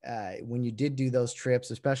 when you did do those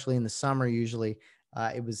trips, especially in the summer, usually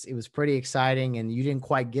it was pretty exciting, and you didn't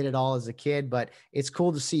quite get it all as a kid, but it's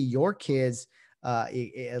cool to see your kids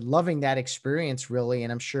loving that experience, really.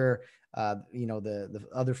 And I'm sure, the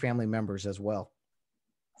other family members as well.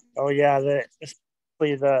 Oh yeah.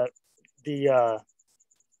 Especially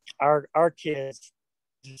our kids,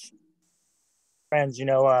 friends,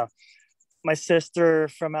 my sister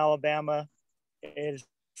from Alabama is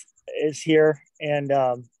here, and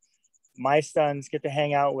my sons get to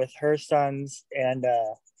hang out with her sons, and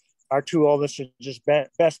our 2 oldest are just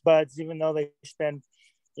best buds, even though they spend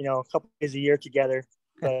a couple days a year together.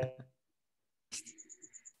 But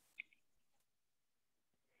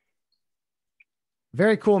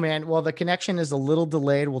very cool, man. Well, the connection is a little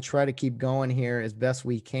delayed. We'll try to keep going here as best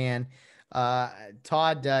we can.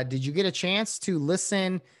 Todd, did you get a chance to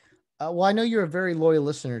listen? Well, I know you're a very loyal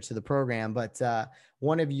listener to the program, but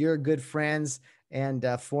one of your good friends and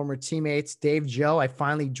former teammates, Dave Joe, I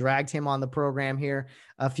finally dragged him on the program here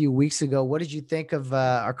a few weeks ago. What did you think of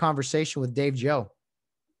our conversation with Dave Joe?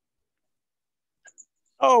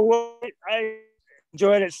 oh, well, I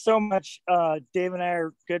enjoyed it so much. Dave and I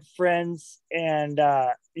are good friends, and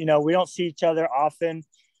you know, we don't see each other often.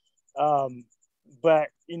 But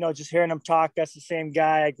you know, just hearing him talk, that's the same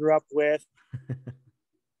guy I grew up with.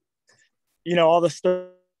 You know, all the stuff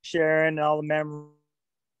sharing, all the memories.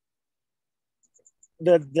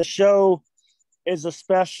 The show is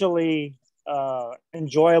especially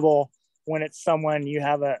enjoyable when it's someone you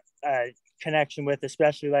have a connection with,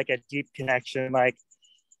 especially like a deep connection like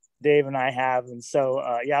Dave and I have. And so,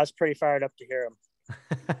 yeah, I was pretty fired up to hear him.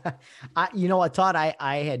 You know what, Todd,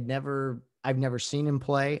 I've never seen him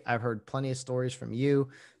play. I've heard plenty of stories from you,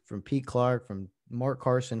 from Pete Clark, from Mark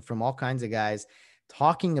Carson, from all kinds of guys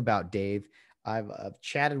talking about Dave. I've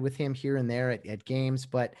chatted with him here and there at games,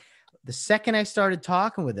 but the second I started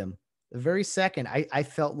talking with him, the very second, I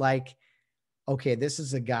felt like, okay, this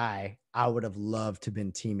is a guy I would have loved to have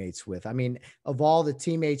been teammates with. I mean, of all the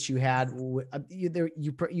teammates you had,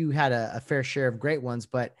 you had a fair share of great ones,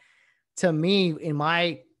 but to me, in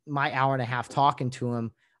my hour and a half talking to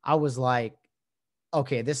him, I was like,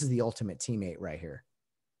 okay, this is the ultimate teammate right here.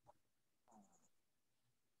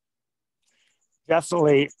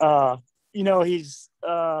 Definitely. You know, he's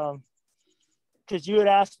because you had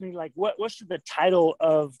asked me like what should the title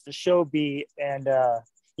of the show be, and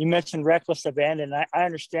you mentioned reckless abandon. I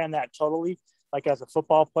understand that totally. Like as a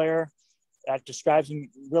football player, that describes him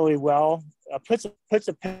really well. Puts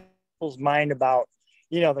a people's mind about,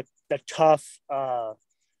 you know, the tough, no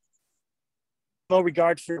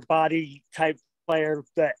regard for your body type player.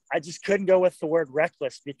 But I just couldn't go with the word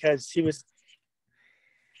reckless because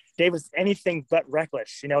Dave was anything but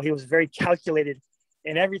reckless. You know, he was very calculated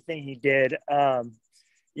in everything he did.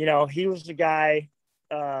 You know, he was the guy,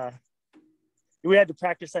 we had to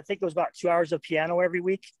practice, I think it was about 2 hours of piano every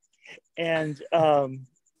week. And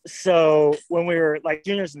so when we were like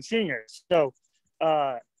juniors and seniors, so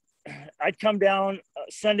I'd come down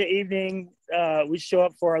Sunday evening, we'd show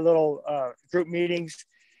up for our little group meetings,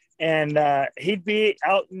 and he'd be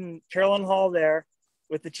out in Carolyn Hall there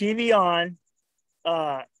with the TV on,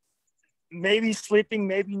 maybe sleeping,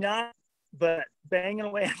 maybe not, but banging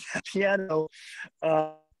away at the piano,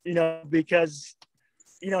 you know, because,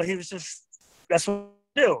 you know, he was just, that's what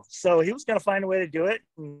he do. So he was going to find a way to do it,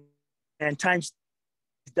 and time's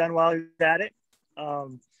done while he was at it.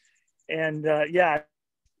 Yeah,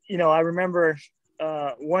 you know, I remember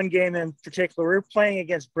one game in particular, we were playing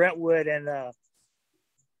against Brentwood, and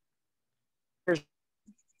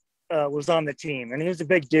was on the team, and he was a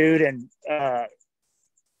big dude, and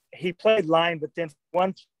he played line, but then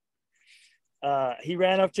he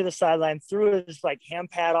ran up to the sideline, threw his like hand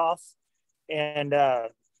pad off, and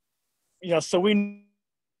you know, so we knew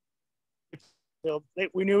he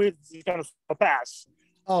was going to pass.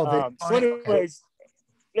 So anyways,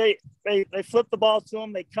 okay. they flip the ball to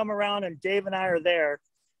him. They come around, and Dave and I are there,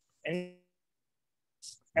 and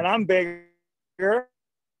I'm bigger.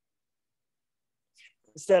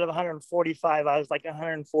 Instead of 145, I was like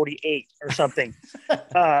 148 or something.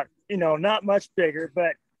 You know, not much bigger,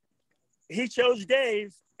 but he chose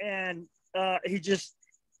Dave, and he just,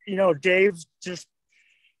 you know, Dave just,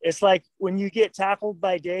 it's like when you get tackled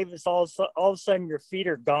by Dave, it's all of a sudden your feet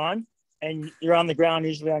are gone and you're on the ground,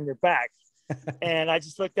 usually on your back. And I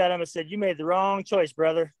just looked at him and said, "You made the wrong choice,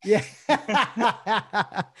 brother." Yeah.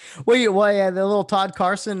 Yeah, the little Todd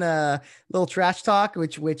Carson, little trash talk,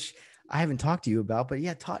 which I haven't talked to you about, but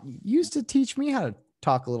yeah, Todd used to teach me how to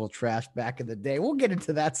talk a little trash back in the day. We'll get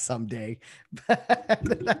into that someday.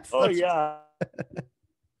 Yeah.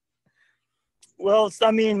 Well,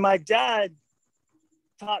 I mean, my dad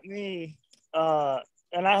taught me,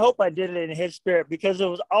 and I hope I did it in his spirit, because it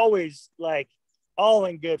was always like all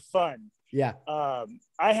in good fun. Yeah.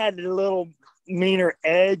 I had a little meaner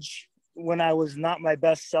edge when I was not my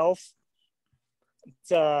best self.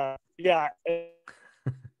 Yeah,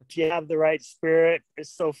 if you have the right spirit,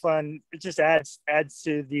 it's so fun. It just adds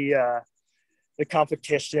to the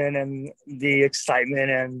competition and the excitement,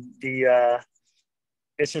 and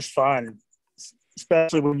it's just fun,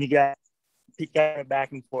 especially when you got it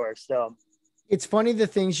back and forth. So it's funny the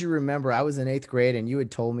things you remember. I was in 8th grade, and you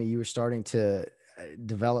had told me you were starting to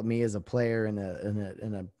develop me as a player and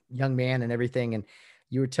a young man and everything. And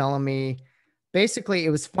You were telling me, basically,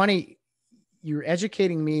 it was funny. You were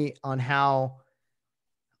educating me on how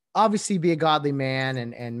obviously be a godly man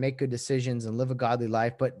and make good decisions and live a godly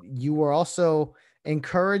life. But you were also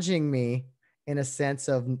encouraging me in a sense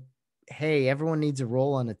of, hey, everyone needs a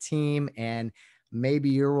role on a team, and maybe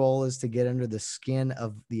your role is to get under the skin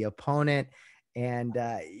of the opponent. And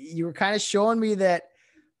you were kind of showing me that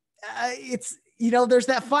it's, there's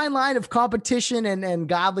that fine line of competition and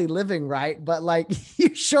godly living, right? But like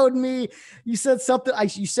you showed me, you said something,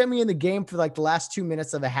 you sent me in the game for like the last 2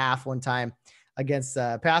 minutes of a half one time against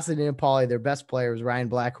Pasadena Poly. Their best player was Ryan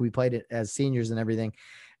Black, who we played it as seniors and everything.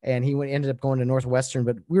 And he ended up going to Northwestern,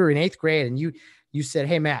 but we were in 8th grade, and you said,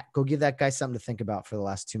 hey, Matt, go give that guy something to think about for the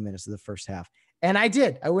last 2 minutes of the first half. And I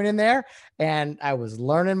did. I went in there and I was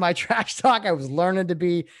learning my trash talk. I was learning to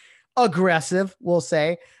be aggressive, we'll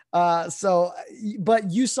say. But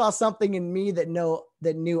you saw something in me that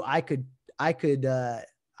knew I could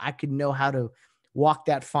know how to walk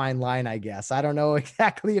that fine line, I guess. I don't know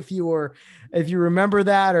exactly if you remember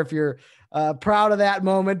that or if you're proud of that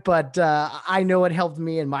moment, but I know it helped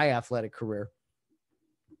me in my athletic career.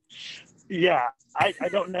 Yeah, I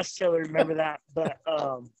don't necessarily remember that, but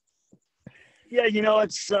yeah,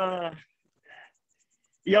 it's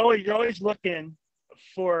you're always looking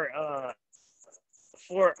for a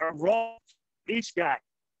role. Each guy,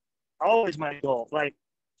 always my goal. Like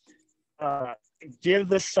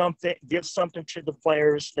give something to the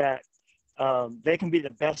players that they can be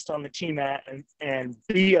the best on the team at, and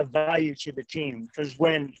be of value to the team. Because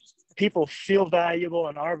when people feel valuable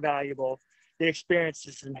and are valuable, the experience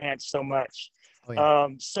is enhanced so much. Oh, yeah.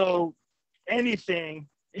 So anything,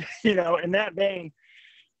 in that vein,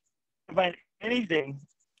 find anything,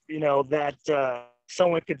 that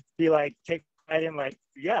someone could be like, take pride in, like,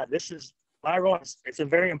 yeah, this is my role. It's a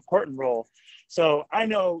very important role. So I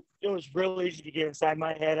know it was really easy to get inside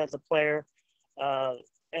my head as a player.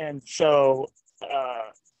 And so,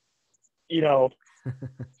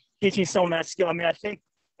 teaching someone that skill. I mean,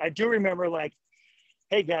 I do remember, like,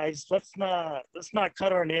 hey guys, let's not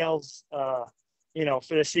cut our nails, for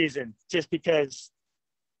the season, just because,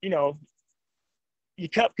 you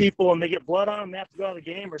cut people and they get blood on them, they have to go out of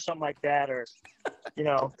the game or something like that, or,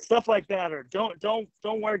 stuff like that, or don't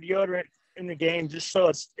wear deodorant in the game, just so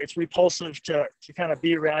it's repulsive to kind of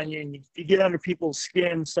be around you, and you get under people's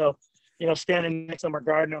skin. So, standing next to them or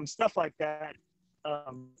guarding them, stuff like that.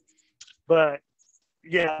 But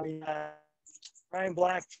yeah, I mean, Ryan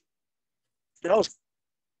Black, that.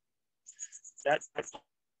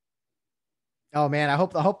 Oh man, I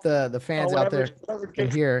hope the fans out there can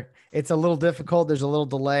hear. It's a little difficult. There's a little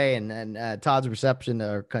delay, and Todd's reception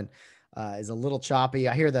is a little choppy.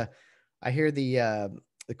 I hear the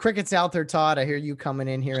crickets out there, Todd. I hear you coming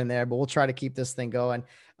in here and there, but we'll try to keep this thing going.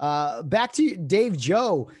 Back to Dave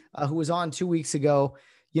Joe, who was on 2 weeks ago.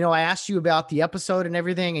 I asked you about the episode and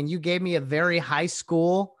everything, and you gave me a very high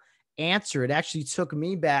school answer. It actually took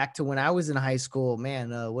me back to when I was in high school.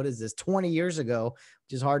 Man, what is this? 20 years ago,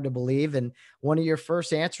 which is hard to believe. And one of your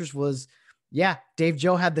first answers was, yeah, Dave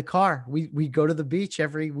Joe had the car. We go to the beach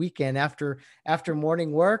every weekend after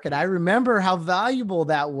morning work. And I remember how valuable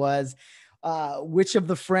that was. Which of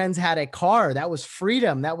the friends had a car? That was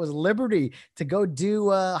freedom. That was liberty to go do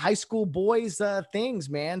high school boys things,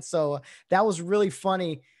 man. So that was really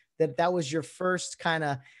funny that was your first kind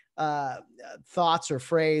of thoughts or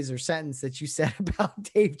phrase or sentence that you said about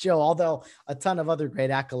Dave Joe, although a ton of other great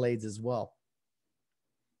accolades as well.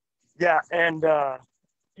 Yeah. And,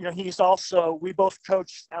 he's also, we both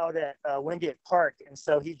coached out at Wingate Park. And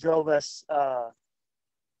so he drove us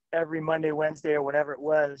every Monday, Wednesday, or whatever it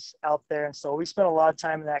was out there. And so we spent a lot of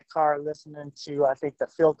time in that car listening to, I think, the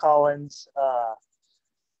Phil Collins,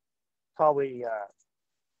 probably,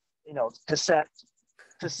 cassette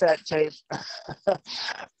tape.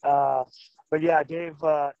 But yeah, Dave,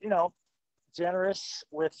 generous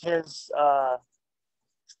with his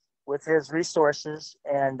resources,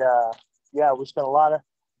 and yeah, we spent a lot of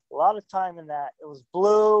time in that. It was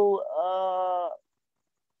blue,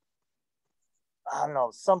 I don't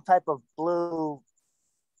know, some type of blue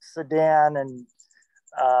sedan, and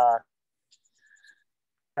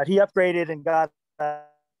he upgraded and got I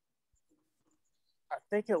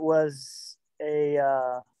think it was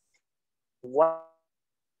a what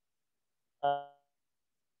I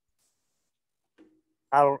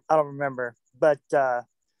don't remember, but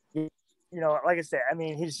like I said, I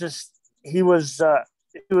mean, he was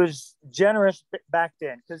generous back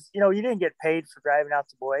then, because you didn't get paid for driving out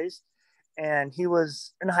to boys, and he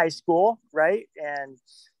was in high school, right? And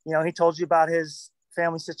he told you about his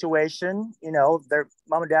family situation. Their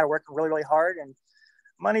mom and dad are working really, really hard, and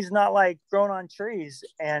money's not like growing on trees.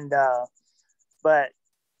 And, but,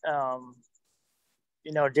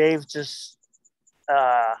 you know, Dave just,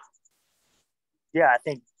 I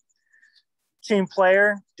think team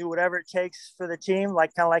player, do whatever it takes for the team.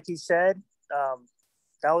 Like, kind of like he said,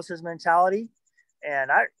 that was his mentality.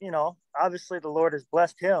 And obviously the Lord has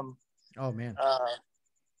blessed him. Oh man.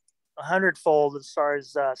 100-fold as far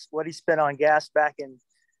as what he spent on gas back in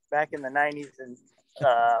the 90s. And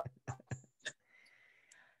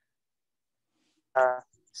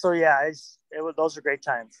so yeah, those are great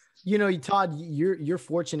times. You know, Todd, you're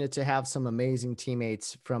fortunate to have some amazing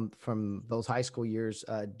teammates from those high school years.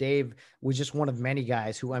 Dave was just one of many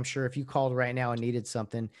guys who I'm sure if you called right now and needed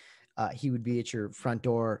something, he would be at your front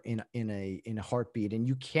door in a heartbeat. And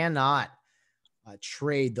you cannot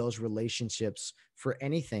trade those relationships for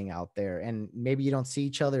anything out there. And maybe you don't see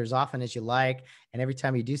each other as often as you like. And every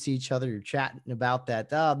time you do see each other, you're chatting about that,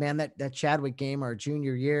 oh man, that Chadwick game our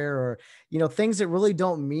junior year, or, you know, things that really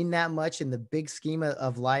don't mean that much in the big scheme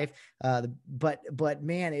of life. But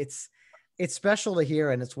man, it's special to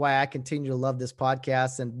hear. And it's why I continue to love this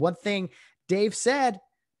podcast. And one thing Dave said,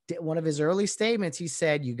 one of his early statements, he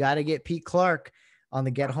said, you got to get Pete Clark on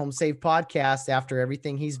the Get Home Safe podcast after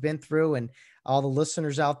everything he's been through. And all the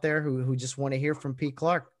listeners out there who just want to hear from Pete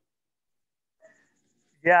Clark.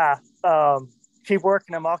 Yeah. Keep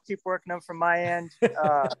working them. I'll keep working them from my end.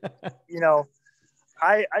 You know,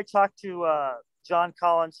 I talked to John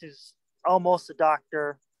Collins, who's almost a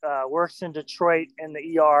doctor, works in Detroit in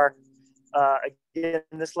the ER again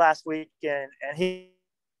this last week. And he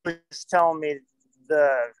was telling me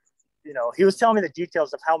the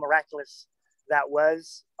details of how miraculous that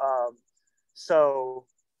was.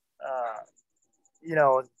 You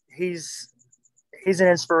know, he's an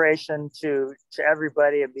inspiration to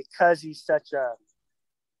everybody, and because he's such a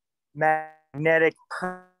magnetic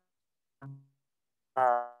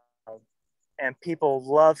and people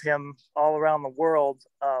love him all around the world,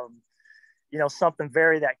 you know, something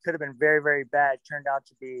that could have been very, very bad turned out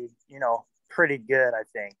to be, you know, pretty good, I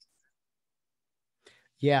think.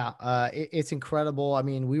 Yeah, it's incredible. I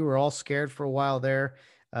mean, we were all scared for a while there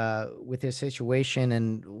with his situation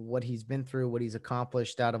and what he's been through, what he's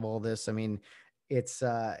accomplished out of all this. I mean, it's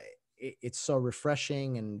so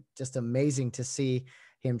refreshing and just amazing to see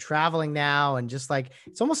him traveling now. And just like,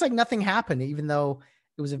 it's almost like nothing happened, even though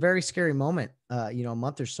it was a very scary moment, you know, a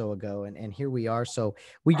month or so ago. And here we are. So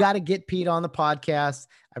we got to get Pete on the podcast.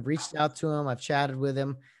 I've reached out to him. I've chatted with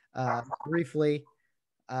him briefly.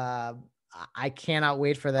 I cannot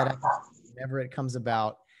wait for that episode whenever it comes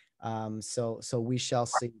about. So we shall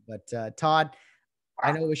see. But Todd,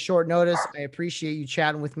 I know it was short notice. I appreciate you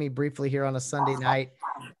chatting with me briefly here on a Sunday night.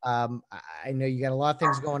 I know you got a lot of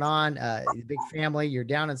things going on, big family. You're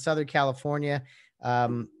down in Southern California.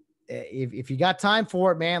 If you got time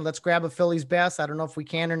for it, man, let's grab a Philly's best. I don't know if we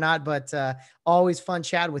can or not, but always fun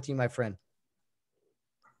chat with you, my friend.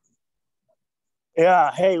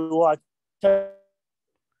 Yeah. Hey,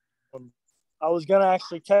 I was going to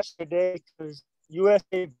actually text today because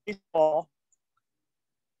USA baseball,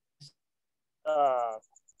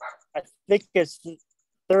 I think it's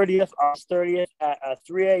 30th at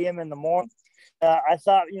 3 a.m. in the morning. I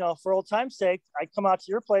thought, you know, for old time's sake, I'd come out to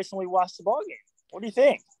your place and we watch the ball game. What do you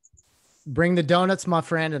think? Bring the donuts, my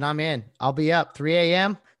friend, and I'm in. I'll be up 3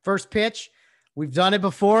 a.m. First pitch. We've done it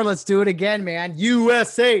before. Let's do it again, man.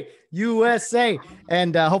 USA.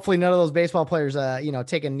 And hopefully none of those baseball players, you know,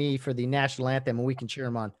 take a knee for the national anthem and we can cheer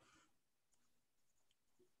them on.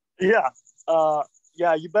 Yeah.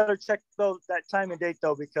 Yeah, you better check that time and date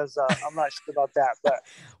though, because I'm not sure about that. But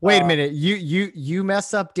wait a minute, you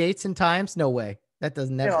mess up dates and times? No way. That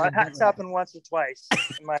doesn't never. You know, it has happened once or twice.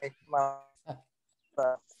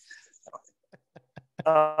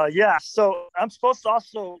 Yeah. So I'm supposed to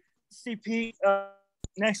also see Pete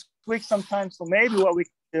next week sometime. So maybe what we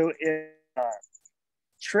can do is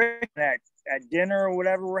trick at dinner or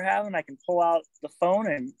whatever we're having. I can pull out the phone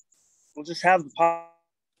and we'll just have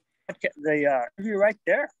the interview right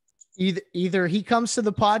there. Either he comes to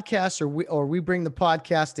the podcast or we bring the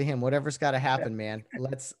podcast to him. Whatever's got to happen, man.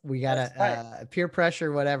 We gotta peer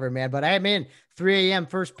pressure, whatever, man. But I'm in 3 a.m.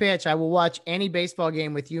 first pitch. I will watch any baseball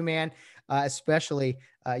game with you, man. Especially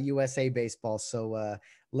USA baseball. So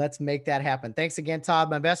let's make that happen. Thanks again, Todd.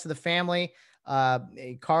 My best to the family,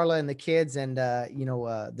 Carla and the kids, and the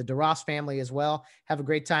DeRoss family as well. Have a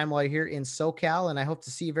great time while you're here in SoCal, and I hope to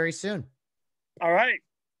see you very soon. All right.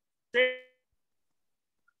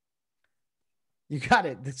 You got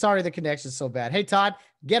it. Sorry, the connection's so bad. Hey, Todd,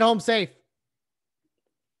 get home safe.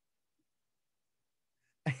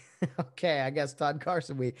 Okay, I guess Todd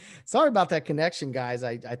Carson. Sorry about that connection, guys.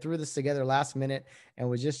 I threw this together last minute and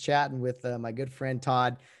was just chatting with my good friend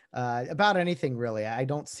Todd about anything really. I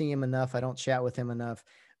don't see him enough. I don't chat with him enough.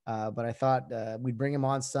 But I thought we'd bring him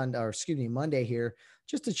on Monday here,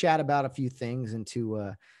 just to chat about a few things and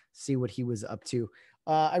to see what he was up to.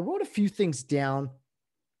 I wrote a few things down.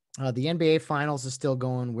 The NBA finals is still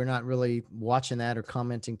going. We're not really watching that or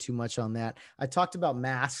commenting too much on that. I talked about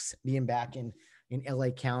masks being back in LA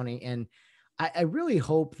County. And I really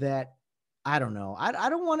hope that, I don't know. I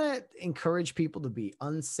don't want to encourage people to be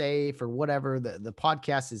unsafe or whatever. The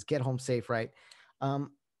podcast is Get Home Safe, right?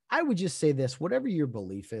 I would just say this, whatever your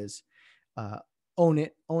belief is, own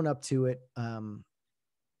it, own up to it.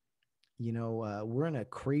 We're in a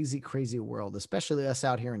crazy, crazy world, especially us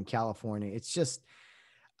out here in California. It's just,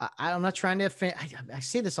 I'm not trying to offend. I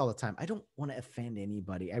say this all the time. I don't want to offend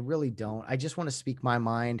anybody. I really don't. I just want to speak my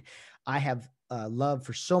mind. I have love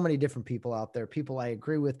for so many different people out there, people I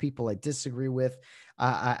agree with, people I disagree with.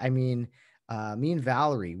 Me and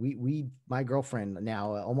Valerie, my girlfriend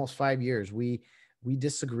now, almost 5 years, we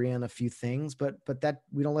disagree on a few things, but that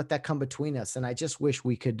we don't let that come between us. And I just wish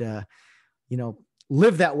we could,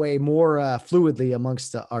 live that way more fluidly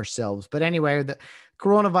amongst ourselves. But anyway, the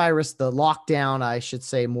coronavirus, the lockdown, I should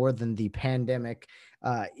say, more than the pandemic,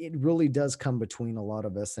 it really does come between a lot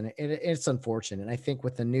of us. And it's unfortunate. And I think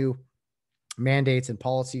with the new mandates and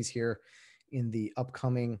policies here in the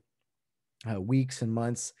upcoming weeks and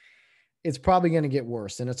months, it's probably going to get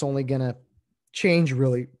worse. And it's only going to change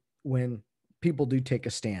really when people do take a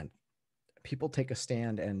stand. People take a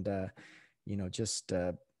stand and, just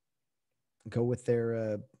go with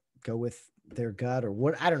their gut or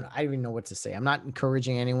what. I don't know. I don't even know what to say. I'm not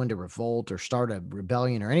encouraging anyone to revolt or start a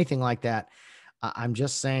rebellion or anything like that. I'm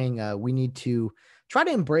just saying we need to try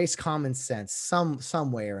to embrace common sense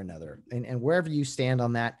some way or another. And wherever you stand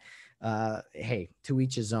on that, hey, to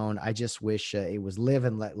each his own. I just wish it was live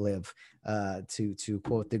and let live, to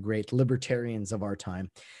quote the great libertarians of our time.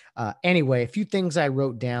 Anyway, a few things I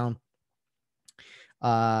wrote down.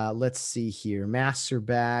 Let's see here. Masks are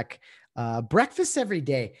back. Breakfast every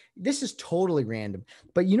day. This is totally random,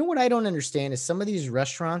 but you know what I don't understand is some of these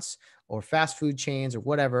restaurants or fast food chains or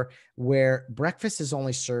whatever, where breakfast is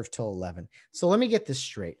only served till 11. So let me get this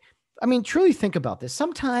straight. I mean, truly think about this.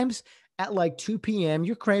 Sometimes at like 2 p.m.,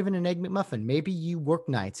 you're craving an Egg McMuffin. Maybe you work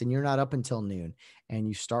nights and you're not up until noon and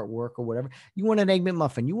you start work or whatever. You want an Egg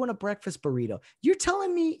McMuffin. You want a breakfast burrito. You're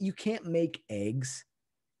telling me you can't make eggs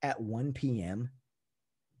at 1 p.m.?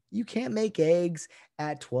 You can't make eggs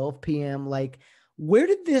at 12 p.m. Like, where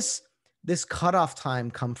did this cutoff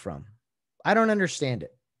time come from? I don't understand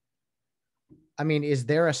it. I mean, is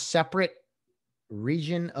there a separate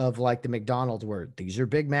region of like the McDonald's where these are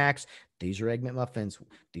Big Macs, these are Egg McMuffins,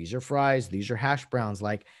 these are fries, these are hash browns?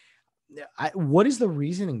 Like, what is the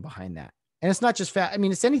reasoning behind that? And it's not just fat. I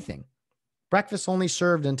mean, it's anything. Breakfast only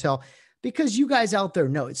served until, because you guys out there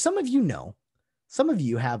know, some of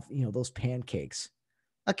you have, those pancakes.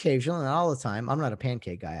 Occasionally, not all the time. I'm not a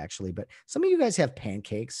pancake guy, actually, but some of you guys have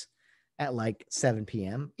pancakes at like 7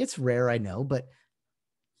 p.m. It's rare, I know, but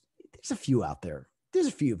there's a few out there. There's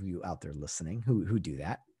a few of you out there listening who do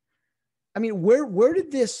that. I mean, where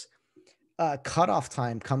did this cutoff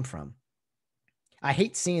time come from? I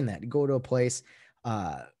hate seeing that. You go to a place,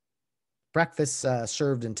 breakfast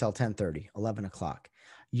served until 10:30, 11 o'clock.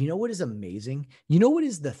 You know what is amazing? You know what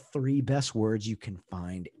is the 3 best words you can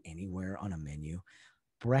find anywhere on a menu?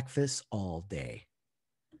 Breakfast all day.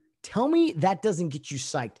 Tell me that doesn't get you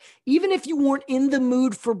psyched. Even if you weren't in the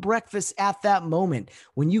mood for breakfast at that moment,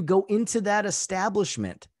 when you go into that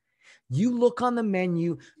establishment, you look on the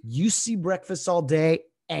menu, you see breakfast all day,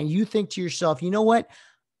 and you think to yourself, you know what?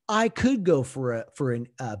 I could go for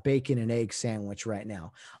a bacon and egg sandwich right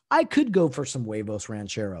now. I could go for some huevos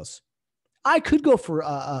rancheros. I could go for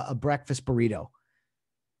a breakfast burrito.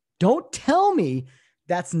 Don't tell me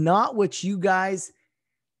that's not what you guys,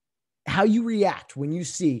 how you react when you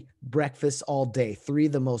see breakfast all day. 3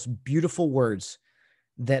 of the most beautiful words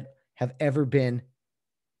that have ever been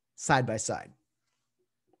side by side.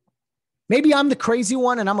 Maybe I'm the crazy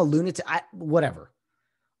one and I'm a lunatic. Whatever.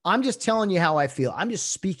 I'm just telling you how I feel. I'm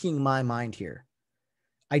just speaking my mind here.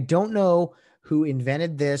 I don't know who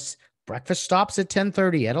invented this. Breakfast stops at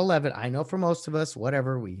 10:30, at 11. I know for most of us,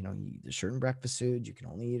 whatever, we, you eat a certain breakfast food. You can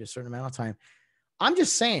only eat a certain amount of time. I'm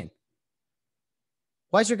just saying,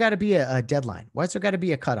 why's there got to be a deadline? Why's there got to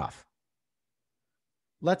be a cutoff?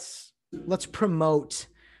 Let's promote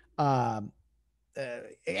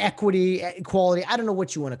equity, equality. I don't know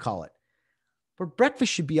what you want to call it, but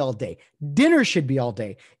breakfast should be all day. Dinner should be all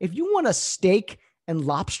day. If you want a steak and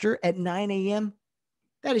lobster at 9 a.m.,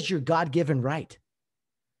 That is your God-given right.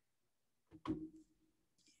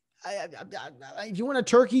 If you want a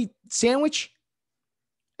turkey sandwich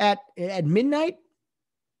at midnight,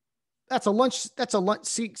 that's a lunch.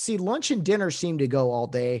 See, lunch and dinner seem to go all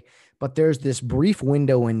day, but there's this brief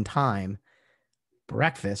window in time,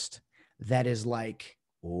 breakfast, that is like,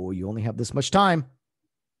 oh, you only have this much time.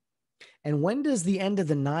 And when does the end of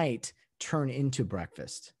the night turn into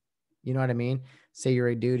breakfast? You know what I mean? Say you're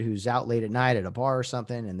a dude who's out late at night at a bar or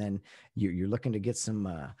something, and then you're looking to get some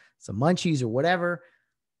munchies or whatever.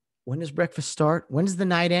 When does breakfast start? When does the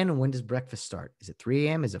night end, and when does breakfast start? Is it 3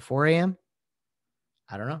 a.m.? Is it 4 a.m.?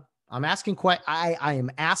 I don't know. I'm asking I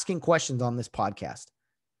am asking questions on this podcast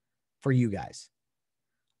for you guys.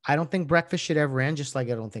 I don't think breakfast should ever end, just like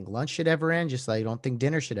I don't think lunch should ever end, just like I don't think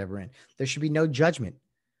dinner should ever end. There should be no judgment.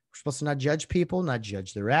 We're supposed to not judge people, not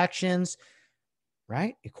judge their actions,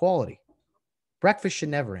 right? Equality. Breakfast should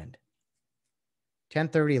never end.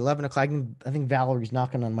 10:30, 11 o'clock. I think Valerie's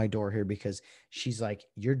knocking on my door here because she's like,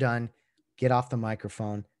 you're done. Get off the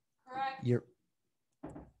microphone. Correct. You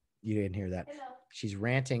didn't hear that. Hello. She's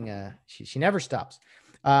ranting. She never stops.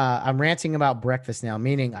 I'm ranting about breakfast now,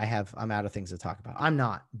 meaning I'm out of things to talk about. I'm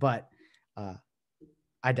not, but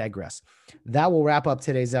I digress. That will wrap up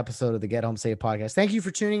today's episode of the Get Home Safe podcast. Thank you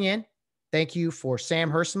for tuning in. Thank you for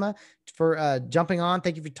Sam Heersema for jumping on.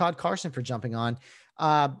 Thank you for Todd Carson for jumping on.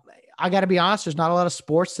 I got to be honest, there's not a lot of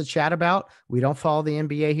sports to chat about. We don't follow the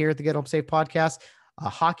NBA here at the Get Home Safe podcast.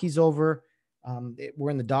 Hockey's over. We're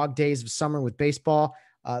in the dog days of summer with baseball.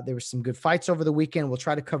 There were some good fights over the weekend. We'll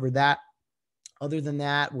try to cover that. Other than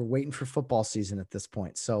that, we're waiting for football season at this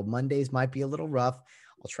point. So Mondays might be a little rough.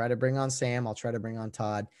 I'll try to bring on Sam. I'll try to bring on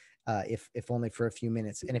Todd, if only for a few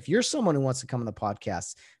minutes. And if you're someone who wants to come on the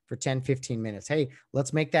podcast for 10, 15 minutes, hey,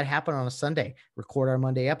 let's make that happen on a Sunday. Record our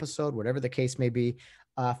Monday episode, whatever the case may be.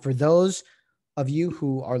 For those of you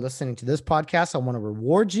who are listening to this podcast, I want to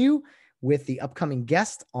reward you with the upcoming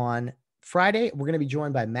guest on Friday. We're going to be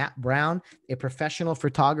joined by Matt Brown, a professional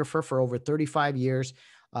photographer for over 35 years,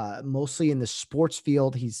 mostly in the sports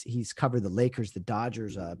field. He's covered the Lakers, the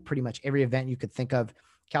Dodgers, pretty much every event you could think of.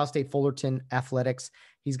 Cal State Fullerton athletics.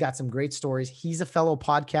 He's got some great stories. He's a fellow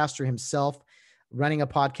podcaster himself, running a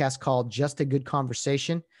podcast called Just a Good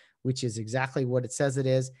Conversation, which is exactly what it says it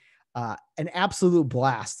is. An absolute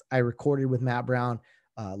blast. I recorded with Matt Brown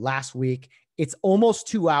last week. It's almost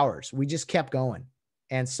 2 hours. We just kept going.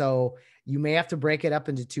 And so you may have to break it up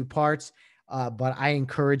into 2 parts. But I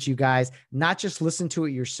encourage you guys, not just listen to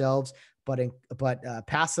it yourselves, but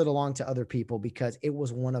pass it along to other people, because it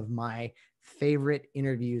was one of my favorite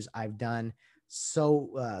interviews I've done.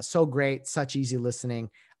 So great, such easy listening.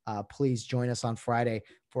 Please join us on Friday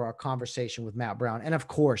for our conversation with Matt Brown. And of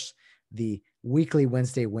course, the weekly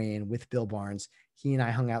Wednesday weigh-in with Bill Barnes. He and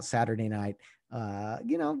I hung out Saturday night,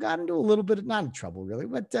 got into a little bit of, not in trouble really,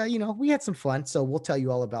 but we had some fun. So we'll tell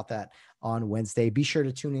you all about that on Wednesday. Be sure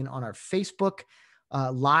to tune in on our Facebook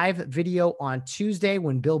live video on Tuesday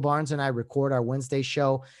when Bill Barnes and I record our Wednesday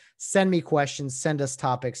show. Send me questions, send us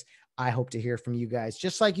topics. I hope to hear from you guys,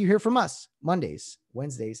 just like you hear from us Mondays,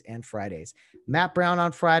 Wednesdays, and Fridays. Matt Brown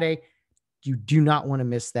on Friday. You do not want to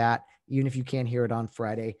miss that. Even if you can't hear it on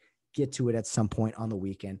Friday, get to it at some point on the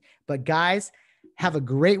weekend. But guys, have a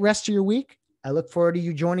great rest of your week. I look forward to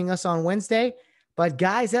you joining us on Wednesday. But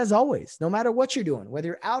guys, as always, no matter what you're doing, whether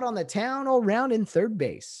you're out on the town or around in third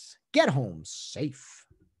base, get home safe.